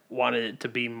that wanted it to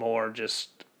be more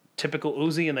just typical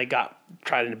Uzi, and they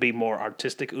tried to be more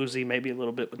artistic Uzi, maybe a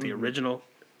little bit with the original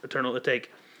Eternal Atake.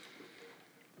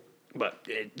 But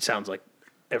it sounds like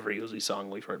every Uzi song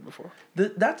we've heard before.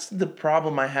 That's the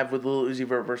problem I have with Lil Uzi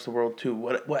Vert vs. the World 2.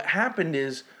 What happened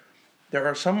is there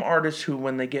are some artists who,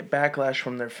 when they get backlash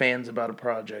from their fans about a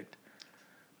project...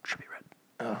 Trippie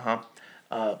Redd.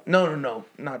 No,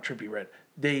 not Trippie Redd.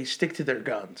 They stick to their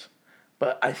guns.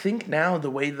 But I think now the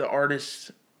way the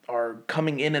artists are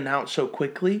coming in and out so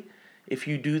quickly, if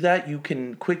you do that, you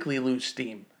can quickly lose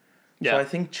steam. Yeah. So I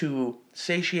think to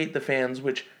satiate the fans,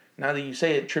 which... Now that you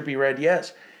say it, Trippie Redd,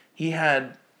 yes, he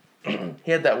had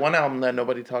that one album that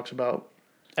nobody talks about.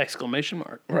 Exclamation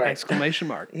mark. Right. Exclamation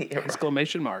mark. Yeah,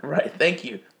 Exclamation mark. Right. Thank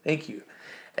you.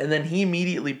 And then he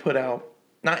immediately put out,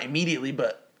 not immediately,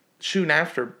 but soon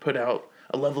after, put out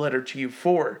A Love Letter to You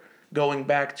 4, going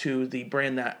back to the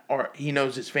brand that he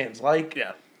knows his fans like.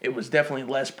 Yeah. It was definitely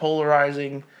less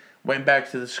polarizing. Went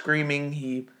back to the screaming.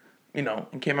 He,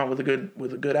 and came out with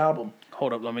a good album.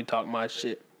 Hold up, let me talk my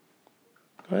shit.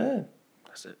 Go ahead.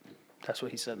 That's it. That's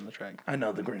what he said in the track. I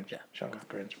know, the Grinch. Yeah. Shout out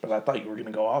the Grinch. But I thought you were going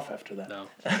to go off after that. No.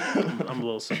 I'm a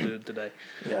little subdued today.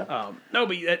 Yeah. No,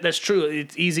 but that's true.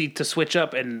 It's easy to switch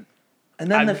up. And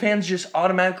then the fans just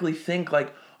automatically think,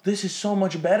 like, this is so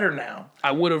much better now.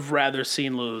 I would have rather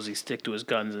seen Lil Uzi stick to his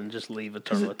guns and just leave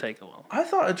Eternal Atake alone. I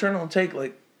thought Eternal Atake,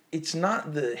 like, it's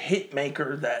not the hit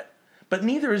maker that But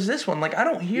neither is this one. Like, I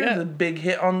don't hear the big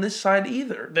hit on this side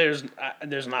either. There's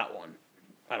not one,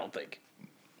 I don't think.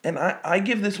 And I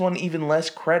give this one even less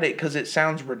credit because it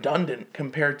sounds redundant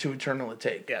compared to Eternal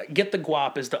Take. Yeah, Get the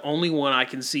Guap is the only one I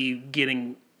can see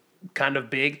getting kind of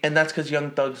big. And that's because Young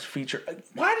Thug's feature.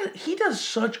 He does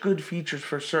such good features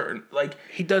for certain. Like,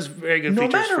 He does very good no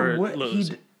features matter for what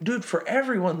Lose. dude, for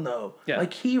everyone though. Yeah.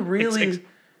 Like, he really.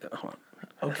 Hold on.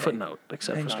 Okay. Footnote,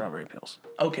 except Hang for on. Strawberry Pills.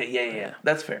 Okay, yeah.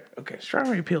 That's fair. Okay,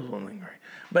 Strawberry Peel's one thing, right?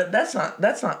 But that's not.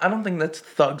 I don't think that's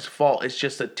Thug's fault. It's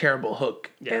just a terrible hook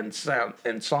and sound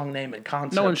and song name and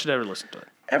concept. No one should ever listen to it.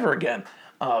 Ever again.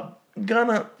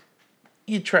 Gunna,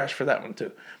 you trash for that one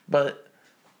too. But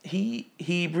he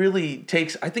really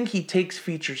takes. I think he takes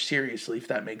features seriously, if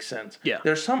that makes sense. Yeah.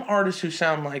 There's some artists who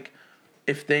sound like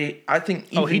if they. I think.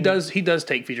 Oh, he does. He does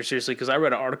take features seriously because I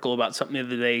read an article about something the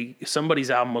other day.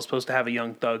 Somebody's album was supposed to have a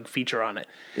Young Thug feature on it.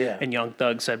 Yeah. And Young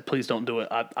Thug said, "Please don't do it.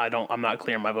 I'm not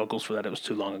clearing my vocals for that. It was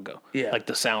too long ago. Yeah. Like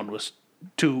the sound was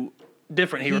too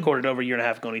different. He recorded over a year and a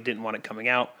half ago, and he didn't want it coming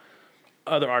out.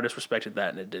 Other artists respected that,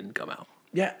 and it didn't come out.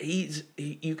 Yeah,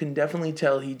 you can definitely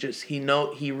tell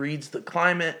he reads the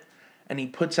climate and he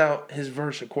puts out his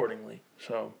verse accordingly.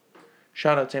 So,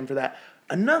 shout out to him for that.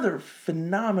 Another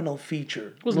phenomenal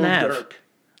feature was Lil Nav. Durk.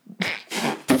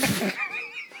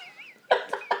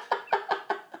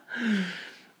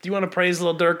 Do you want to praise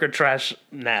Lil Durk or trash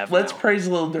Nav? Let's now? praise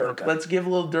Lil Durk. Okay. Let's give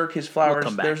Lil Durk his flowers.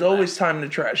 come back There's to always time to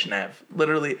trash Nav.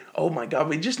 Literally, oh my God,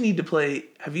 we just need to play.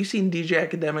 Have you seen DJ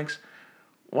Academics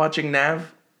watching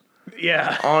Nav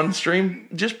Yeah. on stream?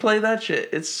 Just play that shit.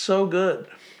 It's so good.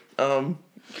 But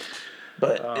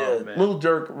man. Lil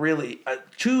Durk really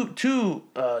two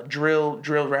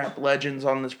drill rap legends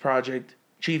on this project,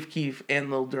 Chief Keef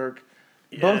and Lil Durk,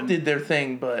 both and did their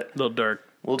thing. But Lil Durk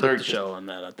Lil took Durk the just- show on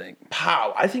that, I think.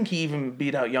 pow, I think he even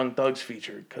beat out Young Thug's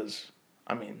feature because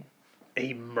I mean,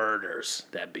 He murders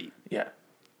that beat. yeah,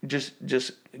 just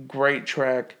great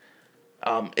track.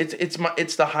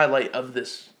 It's the highlight of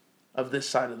this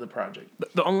side of the project.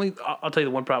 The only, I'll tell you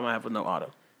the one problem I have with No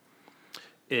Auto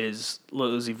is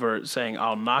Lil Uzi Vert saying,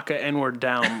 "I'll knock a N-word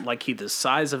down like he the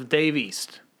size of Dave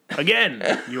East."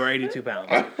 Again, you are 82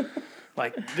 pounds.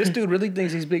 Like, this dude really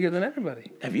thinks he's bigger than everybody.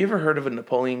 Have you ever heard of a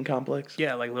Napoleon complex?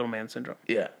 Yeah, like Little Man Syndrome.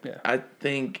 Yeah. Yeah. I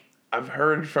think I've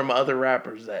heard from other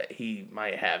rappers that he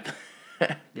might have.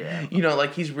 Yeah. You know,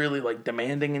 like he's really like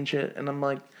demanding and shit. And I'm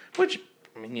like, which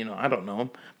I mean, you know, I don't know him,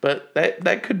 but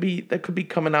that could be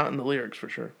coming out in the lyrics for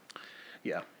sure.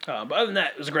 Yeah. But other than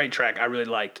that, it was a great track. I really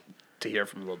liked to hear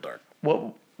from Lil Durk.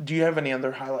 What do you have any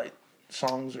other highlight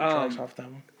songs or tracks off that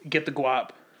one? Get the Guap.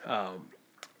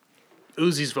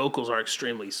 Uzi's vocals are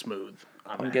extremely smooth.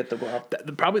 On Get the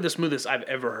Guap. Probably the smoothest I've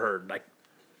ever heard. Like,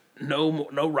 no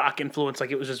rock influence.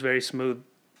 Like, it was just very smooth.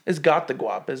 It's Got the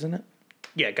Guap, isn't it?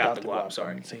 Yeah, got the Guap.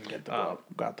 Sorry. I'm saying Get the Guap.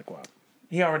 Got the Guap.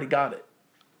 He already got it.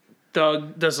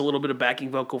 Thug does a little bit of backing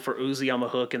vocal for Uzi on the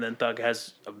hook, and then Thug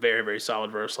has a very, very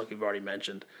solid verse, like we've already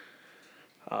mentioned.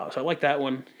 So I like that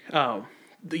one.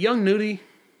 The Young Nudie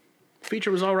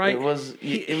feature was all right. It was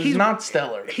He's not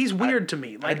stellar. He's weird to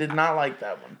me. I Like, did not like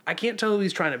that one. I can't tell who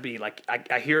he's trying to be. Like,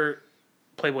 I hear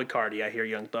Playboy Cardi, I hear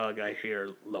Young Thug, I hear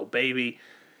Lil Baby.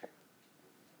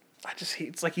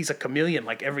 It's like he's a chameleon.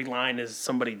 Like, every line is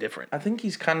somebody different. I think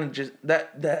he's kind of just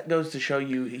that goes to show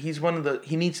you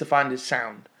he needs to find his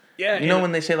sound. Yeah, You know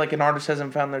when they say like an artist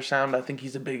hasn't found their sound, I think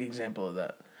he's a big example of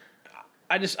that.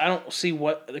 I don't see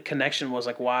what the connection was.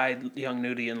 Like, why Young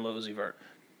Nudie and Lil Uzi Vert?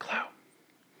 Clout.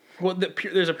 Well,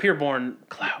 there's a Pierborn.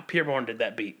 Pierborn did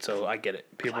that beat, so I get it.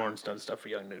 Pierborn's done stuff for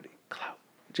Young Nudie. Clout.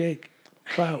 Jake.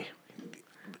 Clout.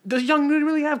 Does Young Nudie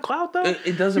really have clout though?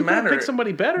 It doesn't You couldn't matter. Pick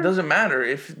somebody better. It doesn't matter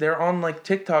if they're on like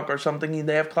TikTok or something.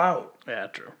 They have clout. Yeah,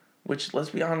 true. Which, let's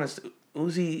be honest,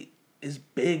 Uzi is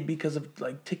big because of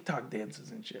like TikTok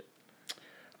dances and shit.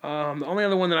 The only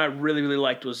other one that I really, really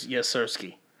liked was Yes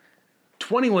Sirski.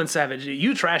 21 Savage.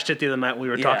 You trashed it the other night. We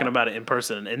were talking about it in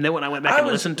person, and then when I went back and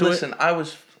listened to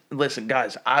it, Listen,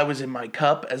 guys, I was in my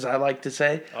cup, as I like to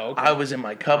say. Oh, okay. I was in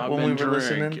my cup when we were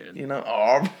listening. drinking. You know,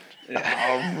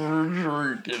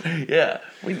 yeah.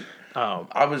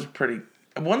 I was pretty.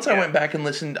 Once I went back and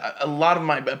listened, a lot of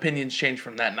my opinions changed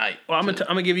from that night. well, I'm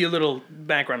gonna give you a little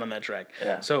background on that track.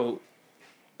 Yeah. So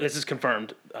this is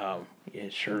confirmed. Yeah,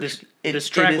 sure. This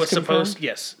track was supposed.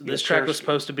 Yes, this Yes, track was Sirski.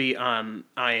 supposed to be on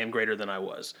 "I Am Greater Than I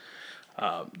Was."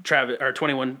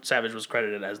 21 Savage was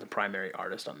credited as the primary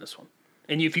artist on this one.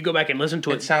 And if you go back and listen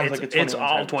to it, sounds like a 21 it's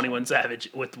all Savage. 21 Savage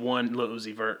with one Lil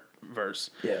Uzi Vert verse.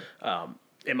 Yeah.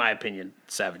 In my opinion,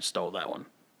 Savage stole that one.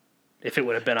 If it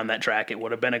would have been on that track, it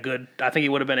would have been I think it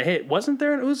would have been a hit. Wasn't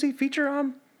there an Uzi feature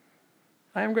on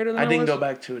I Am Greater Than I I didn't Was? go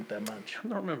back to it that much. I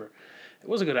don't remember. It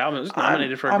was a good album. It was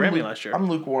nominated for a Grammy last year. I'm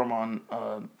lukewarm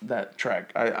on that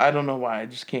track. I don't know why. I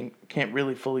just can't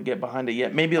really fully get behind it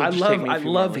yet. Maybe it'll just take me a few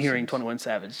more love hearing listens. 21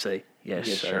 Savage say, yes,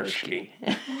 Sirski.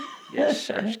 Sirski. Yes,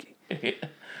 Sirski.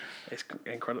 It's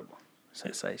incredible.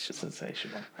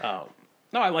 Sensational.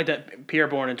 No, I like that. Pierre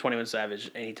Bourne and 21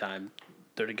 Savage, anytime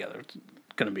they're together, it's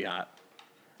going to be hot.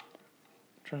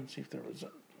 I'm trying to see if there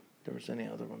was any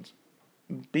other ones.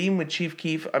 Being with Chief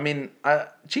Keef, I mean,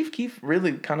 Chief Keef,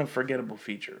 really kind of forgettable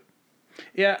feature.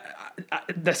 Yeah,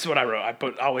 that's what I wrote. I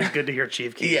put always good to hear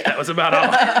Chief Keef. Yeah. That was about all.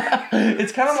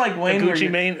 It's kind of like Wayne. Gucci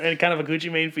Mane, and kind of a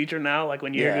Gucci Mane feature now. Like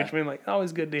when you hear Gucci Mane, like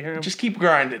always good to hear him. Just keep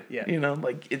grinding. Yeah. You know,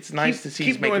 like it's nice to see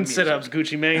he's keep making doing music. sit-ups,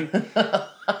 Gucci Mane.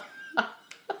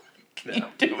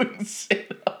 Keep doing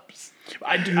sit-ups.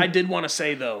 I did want to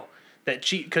say though that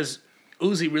because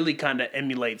Uzi really kind of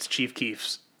emulates Chief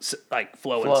Keef's like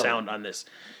flow and sound on this.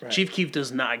 Right. Chief Keef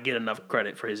does not get enough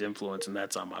credit for his influence, and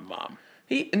that's on my mom.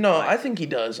 I think he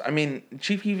does. I mean,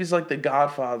 Chief Keef is like the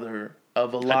godfather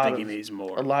of a lot he needs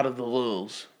more. A lot of the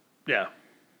Lils. Yeah.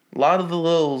 A lot of the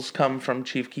Lils come from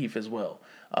Chief Keef as well.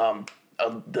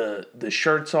 The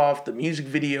shirts off, the music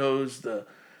videos,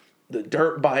 the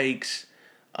dirt bikes,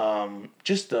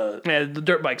 just the the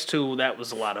dirt bikes too. That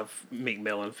was a lot of Meek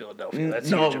Mill in Philadelphia. That's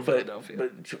huge in Philadelphia.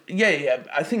 But yeah.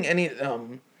 I think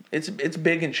it's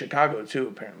big in Chicago too.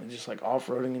 Apparently, just like off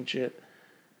roading and shit.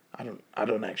 I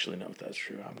don't actually know if that's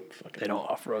true. They don't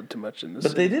off road too much in this.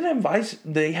 But they did have Vice.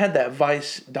 They had that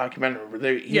Vice documentary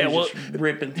where he was just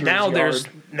ripping through his yard.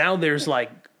 Now there's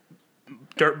like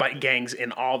dirt bike gangs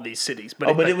in all these cities.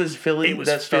 But it was Philly. It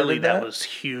was Philly that was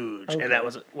huge, and that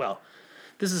was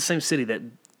this is the same city that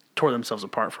tore themselves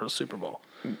apart for the Super Bowl.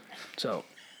 So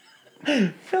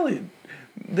Philly,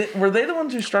 were they the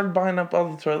ones who started buying up all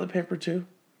the toilet paper too?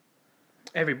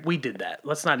 We did that.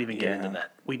 Let's not even get into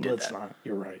that. We did that. Not.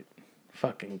 You're right.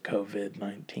 Fucking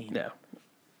COVID-19. Yeah.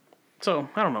 So,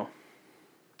 I don't know.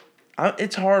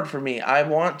 It's hard for me. I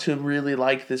want to really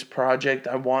like this project.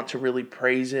 I want to really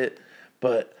praise it.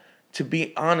 But to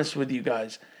be honest with you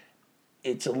guys,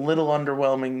 it's a little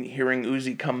underwhelming hearing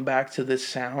Uzi come back to this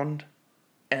sound.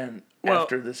 And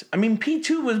after this... I mean,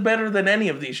 P2 was better than any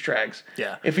of these tracks.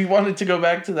 Yeah. If he wanted to go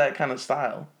back to that kind of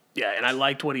style. Yeah, and I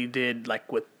liked what he did, like,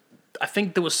 with... I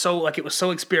think it was so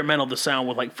experimental, the sound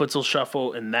with like Futsal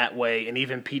Shuffle and That Way and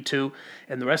even P2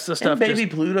 and the rest of the stuff. And Baby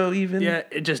Pluto even. Yeah,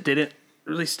 it just didn't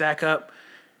really stack up.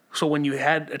 So when you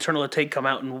had Eternal Atake come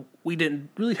out and we didn't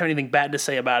really have anything bad to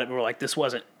say about it, we were like, this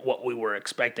wasn't what we were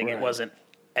expecting. Right. It wasn't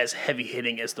as heavy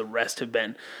hitting as the rest have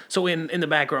been. So in the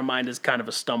back of our mind is kind of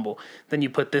a stumble. Then you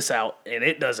put this out and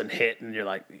it doesn't hit and you're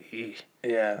like,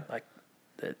 yeah, like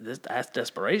that's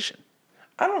desperation.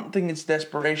 I don't think it's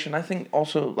desperation. I think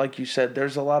also, like you said,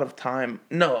 there's a lot of time.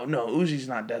 No, Uzi's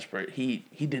not desperate. He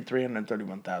did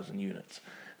 331,000 units.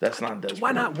 That's not desperate.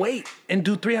 Why not wait and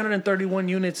do 331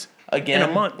 units again in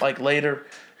a month? Like later.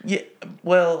 Yeah,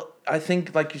 well, I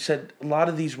think, like you said, a lot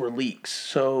of these were leaks.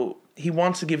 So he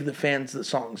wants to give the fans the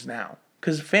songs now.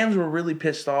 Because fans were really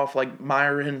pissed off. Like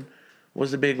Myron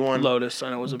was a big one. Lotus,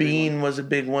 I know, was a Bean big one. Was a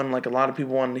big one. Like a lot of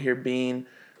people wanted to hear Bean.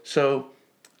 So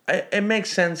it makes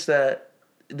sense that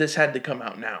this had to come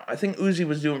out now. I think Uzi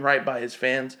was doing right by his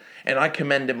fans, and I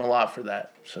commend him a lot for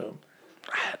that. So,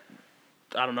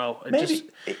 I don't know. It's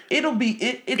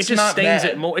just not stains bad.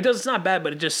 it more. It's not bad,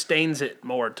 but it just stains it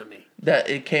more to me. That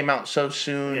it came out so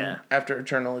soon after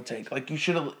Eternal Atake. Like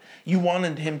you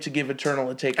wanted him to give Eternal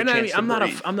Atake a chance. I'm not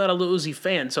a Lil Uzi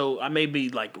fan, so I may be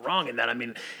like wrong in that. I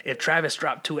mean, if Travis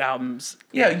dropped 2 albums,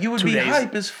 you would be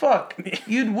hype as fuck.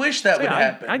 You'd wish that would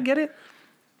happen. I get it.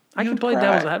 I can play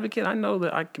devil's advocate. I know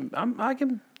that I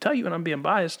can tell you when I'm being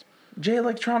biased. Jay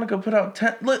Electronica put out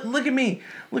 10. Look at me.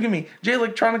 Jay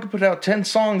Electronica put out 10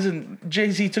 songs, and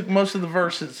Jay-Z took most of the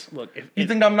verses. Look, you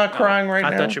think I'm not crying right now?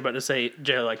 I thought you were about to say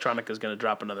Jay Electronica is going to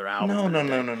drop another album.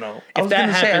 No. I was going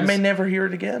to say I may never hear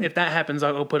it again. If that happens,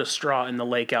 I'll go put a straw in the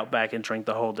lake out back and drink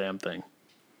the whole damn thing.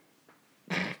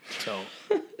 So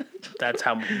that's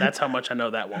how much I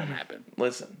know that won't happen.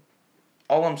 Listen,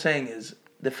 all I'm saying is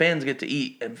the fans get to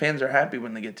eat, and fans are happy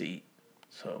when they get to eat.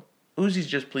 So Uzi's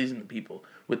just pleasing the people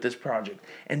with this project.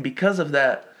 And because of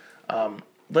that,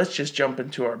 let's just jump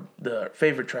into the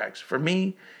favorite tracks. For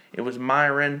me, it was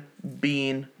Myron,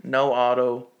 Bean, No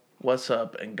Auto, What's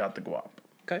Up, and Got the Guap.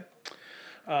 Okay.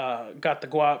 Got the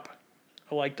Guap.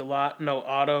 I liked a lot. No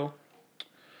Auto.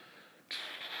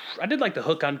 I did like the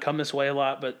hook on Come This Way a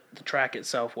lot, but the track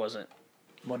itself wasn't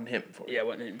hitting for me. Yeah,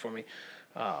 wasn't hitting for me.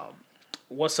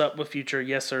 What's Up with Future,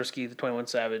 Yes Sirski, the 21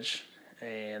 Savage,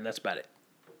 and that's about it.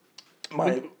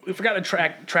 We forgot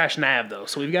to trash Nav though,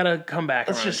 so we've got to come back.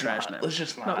 Let's just trash not. Nav. Let's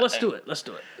just not. No, let's do it.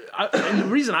 and the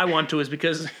reason I want to is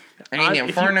because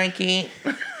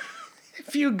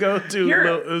if you go to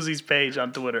Lil Uzi's page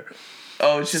on Twitter,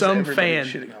 it's just some fan,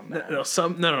 shitting on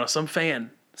that. some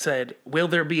fan said, "Will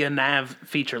there be a nav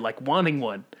feature?" Like wanting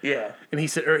one. Yeah. And he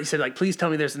said, like, please tell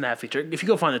me there's a nav feature. If you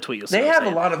go find the tweet, you'll see. They have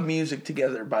a lot of music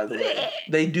together, by the way.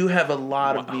 They do have a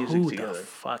lot of music Who together. the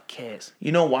fuck cares?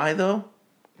 You know why though?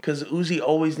 Because Uzi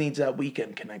always needs that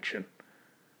weekend connection,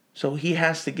 so he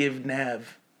has to give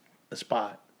Nav a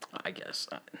spot. I guess.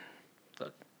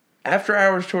 Look, After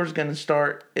Hours tour is gonna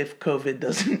start if COVID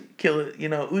doesn't kill it. You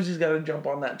know, Uzi's got to jump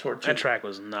on that tour too. that track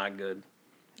was not good.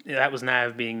 Yeah, that was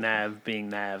Nav being Nav being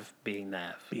Nav being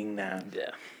Nav. Being Nav.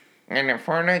 Yeah. And if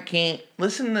fornicate,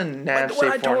 listen to Nav say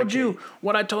What I told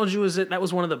fornicate. you is that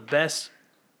was one of the best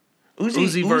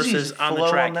Uzi's verses on the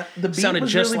flow track. The beat sounded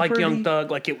was just really like pretty. Young Thug.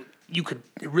 Like you could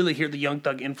really hear the Young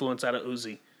Thug influence out of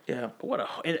Uzi. Yeah. But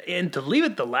and to leave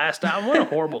it the last album, what a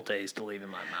horrible taste to leave in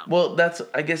my mouth. Well,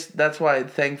 I guess that's why,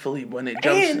 thankfully, when it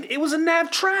jumps, And it was a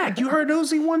Nav track. You heard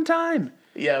Uzi one time.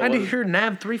 Yeah, I had to hear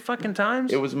Nav 3 fucking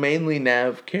times. it was mainly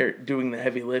Nav doing the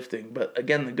heavy lifting. But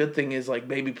again, the good thing is like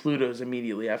Baby Pluto's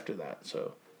immediately after that.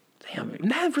 So Damn,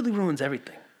 Nav really ruins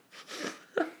everything.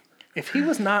 If he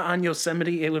was not on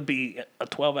Yosemite, it would be a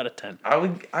 12 out of 10.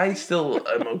 I still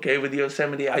am okay with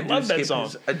Yosemite. I love that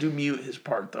song. I do mute his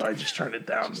part though. I just turn it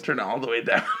down. Turn it all the way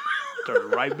down.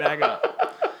 Turn right back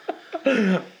up.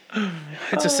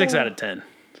 It's a 6 out of 10.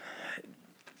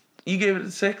 You gave it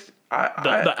a 6.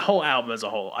 The whole album as a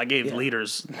whole. I gave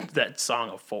Leaders that song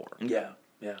a 4. Yeah.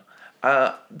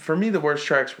 For me, the worst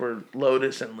tracks were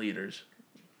Lotus and Leaders.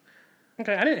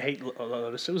 Okay, I didn't hate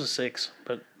Lotus. It was a 6,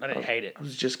 but I didn't hate it. I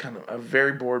was just I was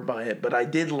very bored by it, but I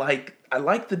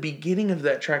liked the beginning of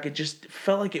that track. It just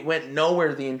felt like it went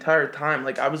nowhere the entire time.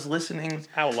 Like I was listening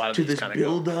How a lot of to these this kinda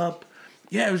build up.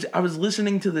 Yeah, I was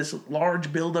listening to this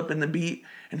large build up in the beat,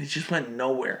 and it just went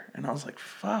nowhere. And I was like,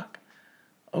 "Fuck,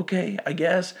 okay, I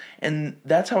guess." And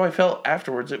that's how I felt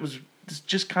afterwards. It was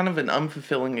just kind of an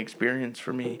unfulfilling experience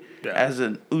for me as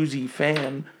an Uzi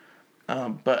fan.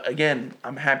 But again,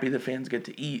 I'm happy the fans get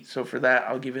to eat. So for that,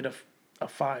 I'll give it a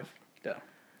 5. Yeah.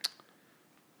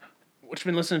 What you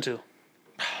been listening to?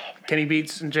 Kenny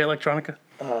Beats and Jay Electronica?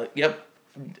 Yep,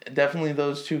 definitely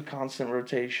those two, constant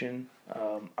rotation.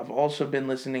 I've also been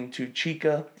listening to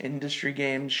Chica, Industry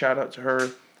Games. Shout out to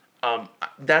her.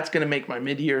 That's going to make my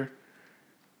mid-year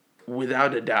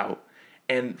without a doubt.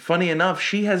 And funny enough,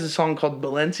 she has a song called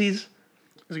Balencies.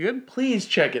 Is it good? Please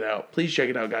check it out. Please check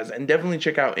it out, guys. And definitely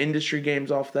check out Industry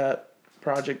Games off that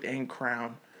project and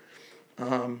Crown.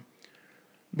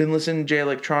 Been listening to Jay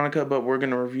Electronica, but we're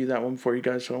going to review that one for you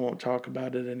guys, so I won't talk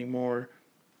about it anymore.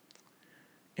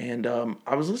 And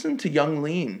I was listening to Young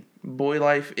Lean. Boy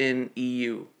Life in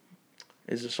EU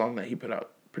is a song that he put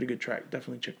out. Pretty good track.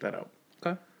 Definitely check that out.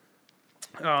 Okay.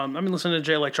 I've been listening to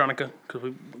Jay Electronica because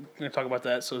we're going to talk about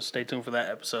that, so stay tuned for that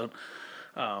episode.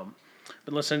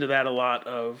 Been listening to that a lot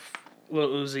of Lil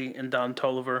Uzi and Don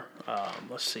Toliver.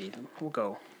 Let's see. We'll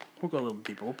go a little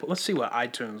deeper. Let's see what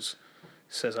iTunes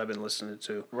says I've been listening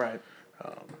to. Right.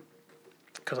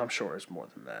 Because I'm sure it's more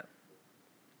than that.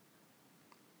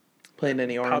 Playing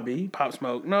any R&B? Pop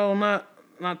Smoke. No,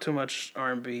 not too much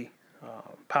R&B.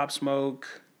 Pop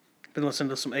Smoke. Been listening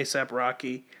to some A$AP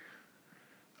Rocky.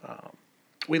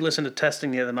 We listened to Testing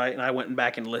the other night, and I went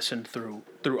back and listened through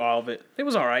all of it. It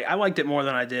was all right. I liked it more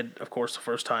than I did, of course, the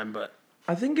first time, but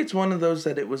I think it's one of those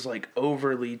that it was like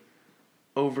overly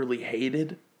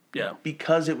hated. yeah.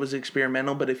 Because it was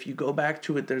experimental, but if you go back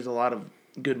to it, there's a lot of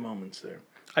good moments there.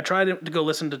 I tried to go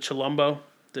listen to Chilumbo,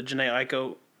 the Jhené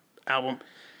Aiko album.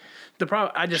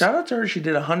 Shout out to her. She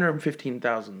did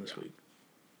 115,000 this week.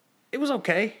 It was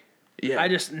okay.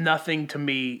 Yeah. Nothing to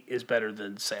me is better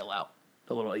than Sail Out.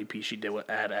 The little EP she did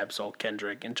had Absol,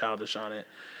 Kendrick, and Childish on it.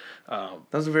 That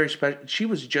was a very special. She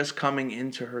was just coming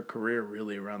into her career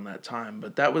really around that time,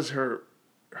 but that was her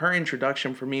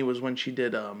introduction for me was when she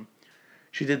did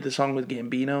the song with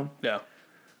Gambino. Yeah.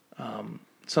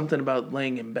 Something about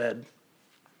laying in bed.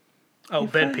 Oh,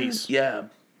 Bed Piece. Yeah.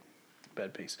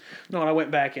 Bed Piece. No, and I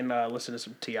went back and listened to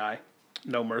some T.I.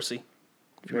 No Mercy.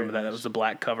 If you remember that, that was the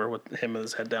black cover with him with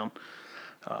his head down.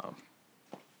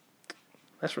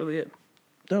 That's really it.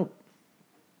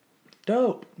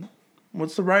 Dope.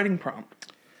 What's the writing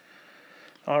prompt?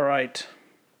 All right.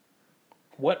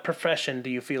 What profession do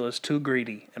you feel is too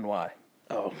greedy and why?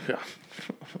 Oh, God.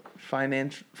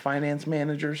 Finance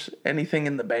managers, anything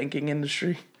in the banking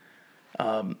industry.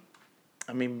 Banking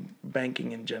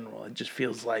in general. It just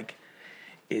feels like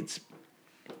it's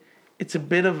a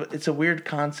weird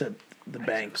concept. The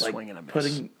bank, like swing and a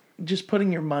miss.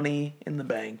 putting your money in the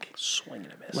bank, Swing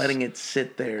and a miss. letting it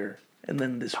sit there and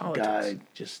then this Politics. guy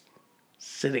just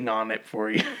sitting on it for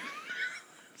you.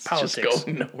 Politics. Just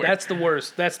going nowhere. That's the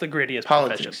worst. That's the grittiest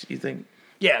Politics, profession. you think?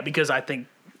 Yeah, because I think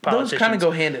Those politicians kind of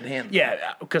go hand in hand.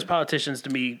 Yeah, because politicians, to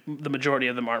me, the majority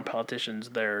of them aren't politicians.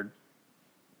 They're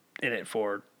in it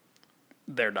for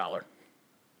their dollar.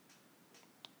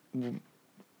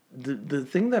 The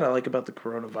thing that I like about the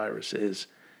coronavirus is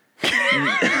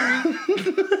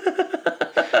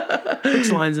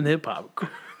Hooks, Lines, and Hip Hop.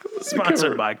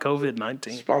 Sponsored by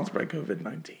COVID-19. sponsored by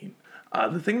COVID-19.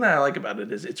 The thing that I like about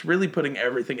it is it's really putting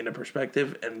everything into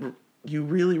perspective, and you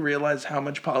really realize how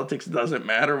much politics doesn't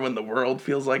matter when the world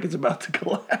feels like it's about to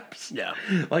collapse. Yeah.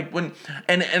 Like when,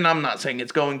 and I'm not saying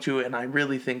it's going to, and I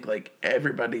really think like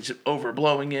everybody's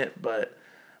overblowing it, but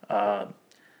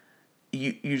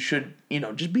you should,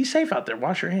 just be safe out there,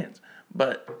 wash your hands.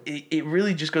 But it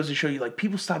really just goes to show you, like,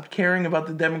 people stopped caring about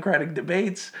the Democratic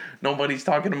debates. Nobody's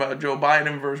talking about Joe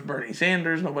Biden versus Bernie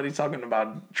Sanders. Nobody's talking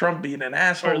about Trump being an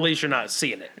asshole. Or at least you're not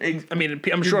seeing it. I mean,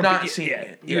 I'm sure not seeing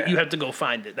it. You Yeah. have to go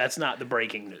find it. That's not the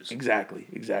breaking news. Exactly.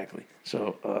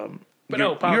 So, But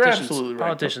you're politicians. absolutely right.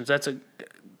 Politicians. That's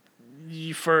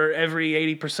for every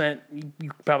 80%,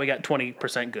 you probably got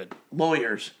 20% good.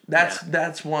 Lawyers.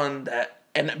 That's one that.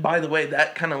 And by the way,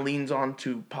 that kind of leans on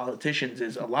to politicians.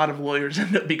 Is a lot of lawyers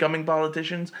end up becoming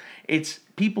politicians. It's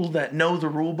people that know the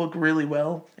rule book really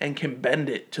well and can bend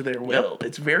it to their will.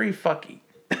 It's very fucky.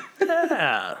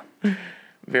 Yeah.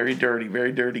 Very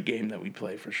dirty game that we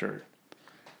play for sure.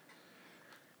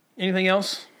 Anything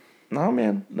else? No,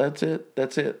 man, that's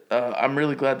it. I'm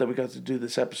really glad that we got to do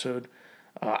this episode.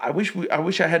 I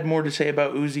wish I had more to say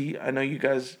about Uzi. I know you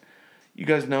guys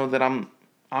know that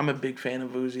I'm a big fan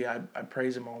of Uzi. I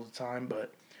praise him all the time,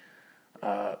 but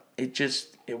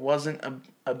it wasn't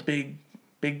a big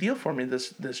deal for me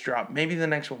this drop. Maybe the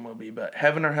next one will be, but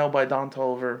Heaven or Hell by Don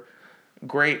Toliver,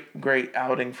 great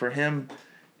outing for him,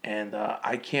 and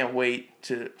I can't wait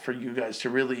for you guys to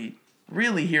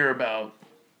really hear about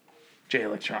Jay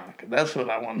Electronica. That's what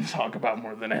I want to talk about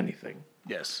more than anything.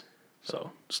 Yes.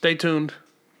 So stay tuned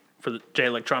for the Jay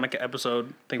Electronica episode.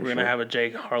 I think we're going to have a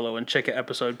Jay Harlow and Chicka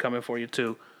episode coming for you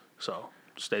too. So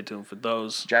stay tuned for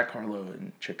those. Jack Harlow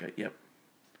and Chicka, yep.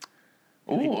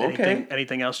 Ooh, okay.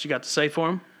 Anything else you got to say for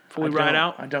him before we ride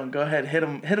out? I don't. Go ahead. Hit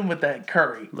him with that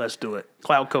Curry. Let's do it.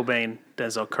 Cloud Cobain,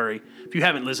 Denzel Curry. If you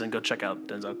haven't listened, go check out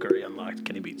Denzel Curry Unlocked,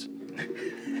 Kenny Beats.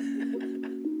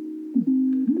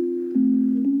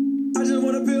 I just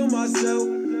wanna feel myself.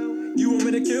 You want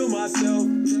me to kill myself?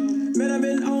 Man, I've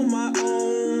been on my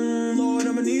own. Lord,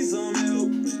 I'ma need some help.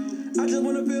 I just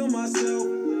wanna feel myself.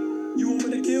 You want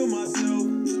me to kill myself?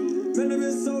 Man, I've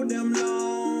been so damn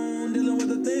long dealing with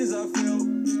the things I feel.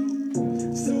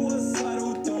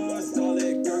 Suicidal thoughts, all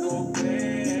that girl go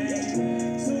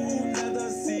bang. So leather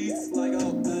seats like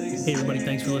a place. Hey everybody,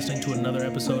 thanks for listening to another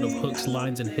episode of Hooks,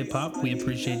 Lines, and Hip Hop. We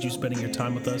appreciate you spending your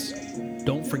time with us.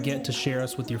 Don't forget to share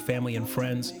us with your family and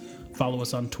friends. Follow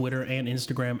us on Twitter and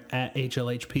Instagram at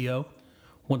HLHPO.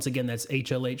 Once again, that's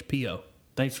HLHPO.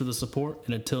 Thanks for the support,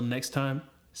 and until next time,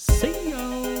 see ya!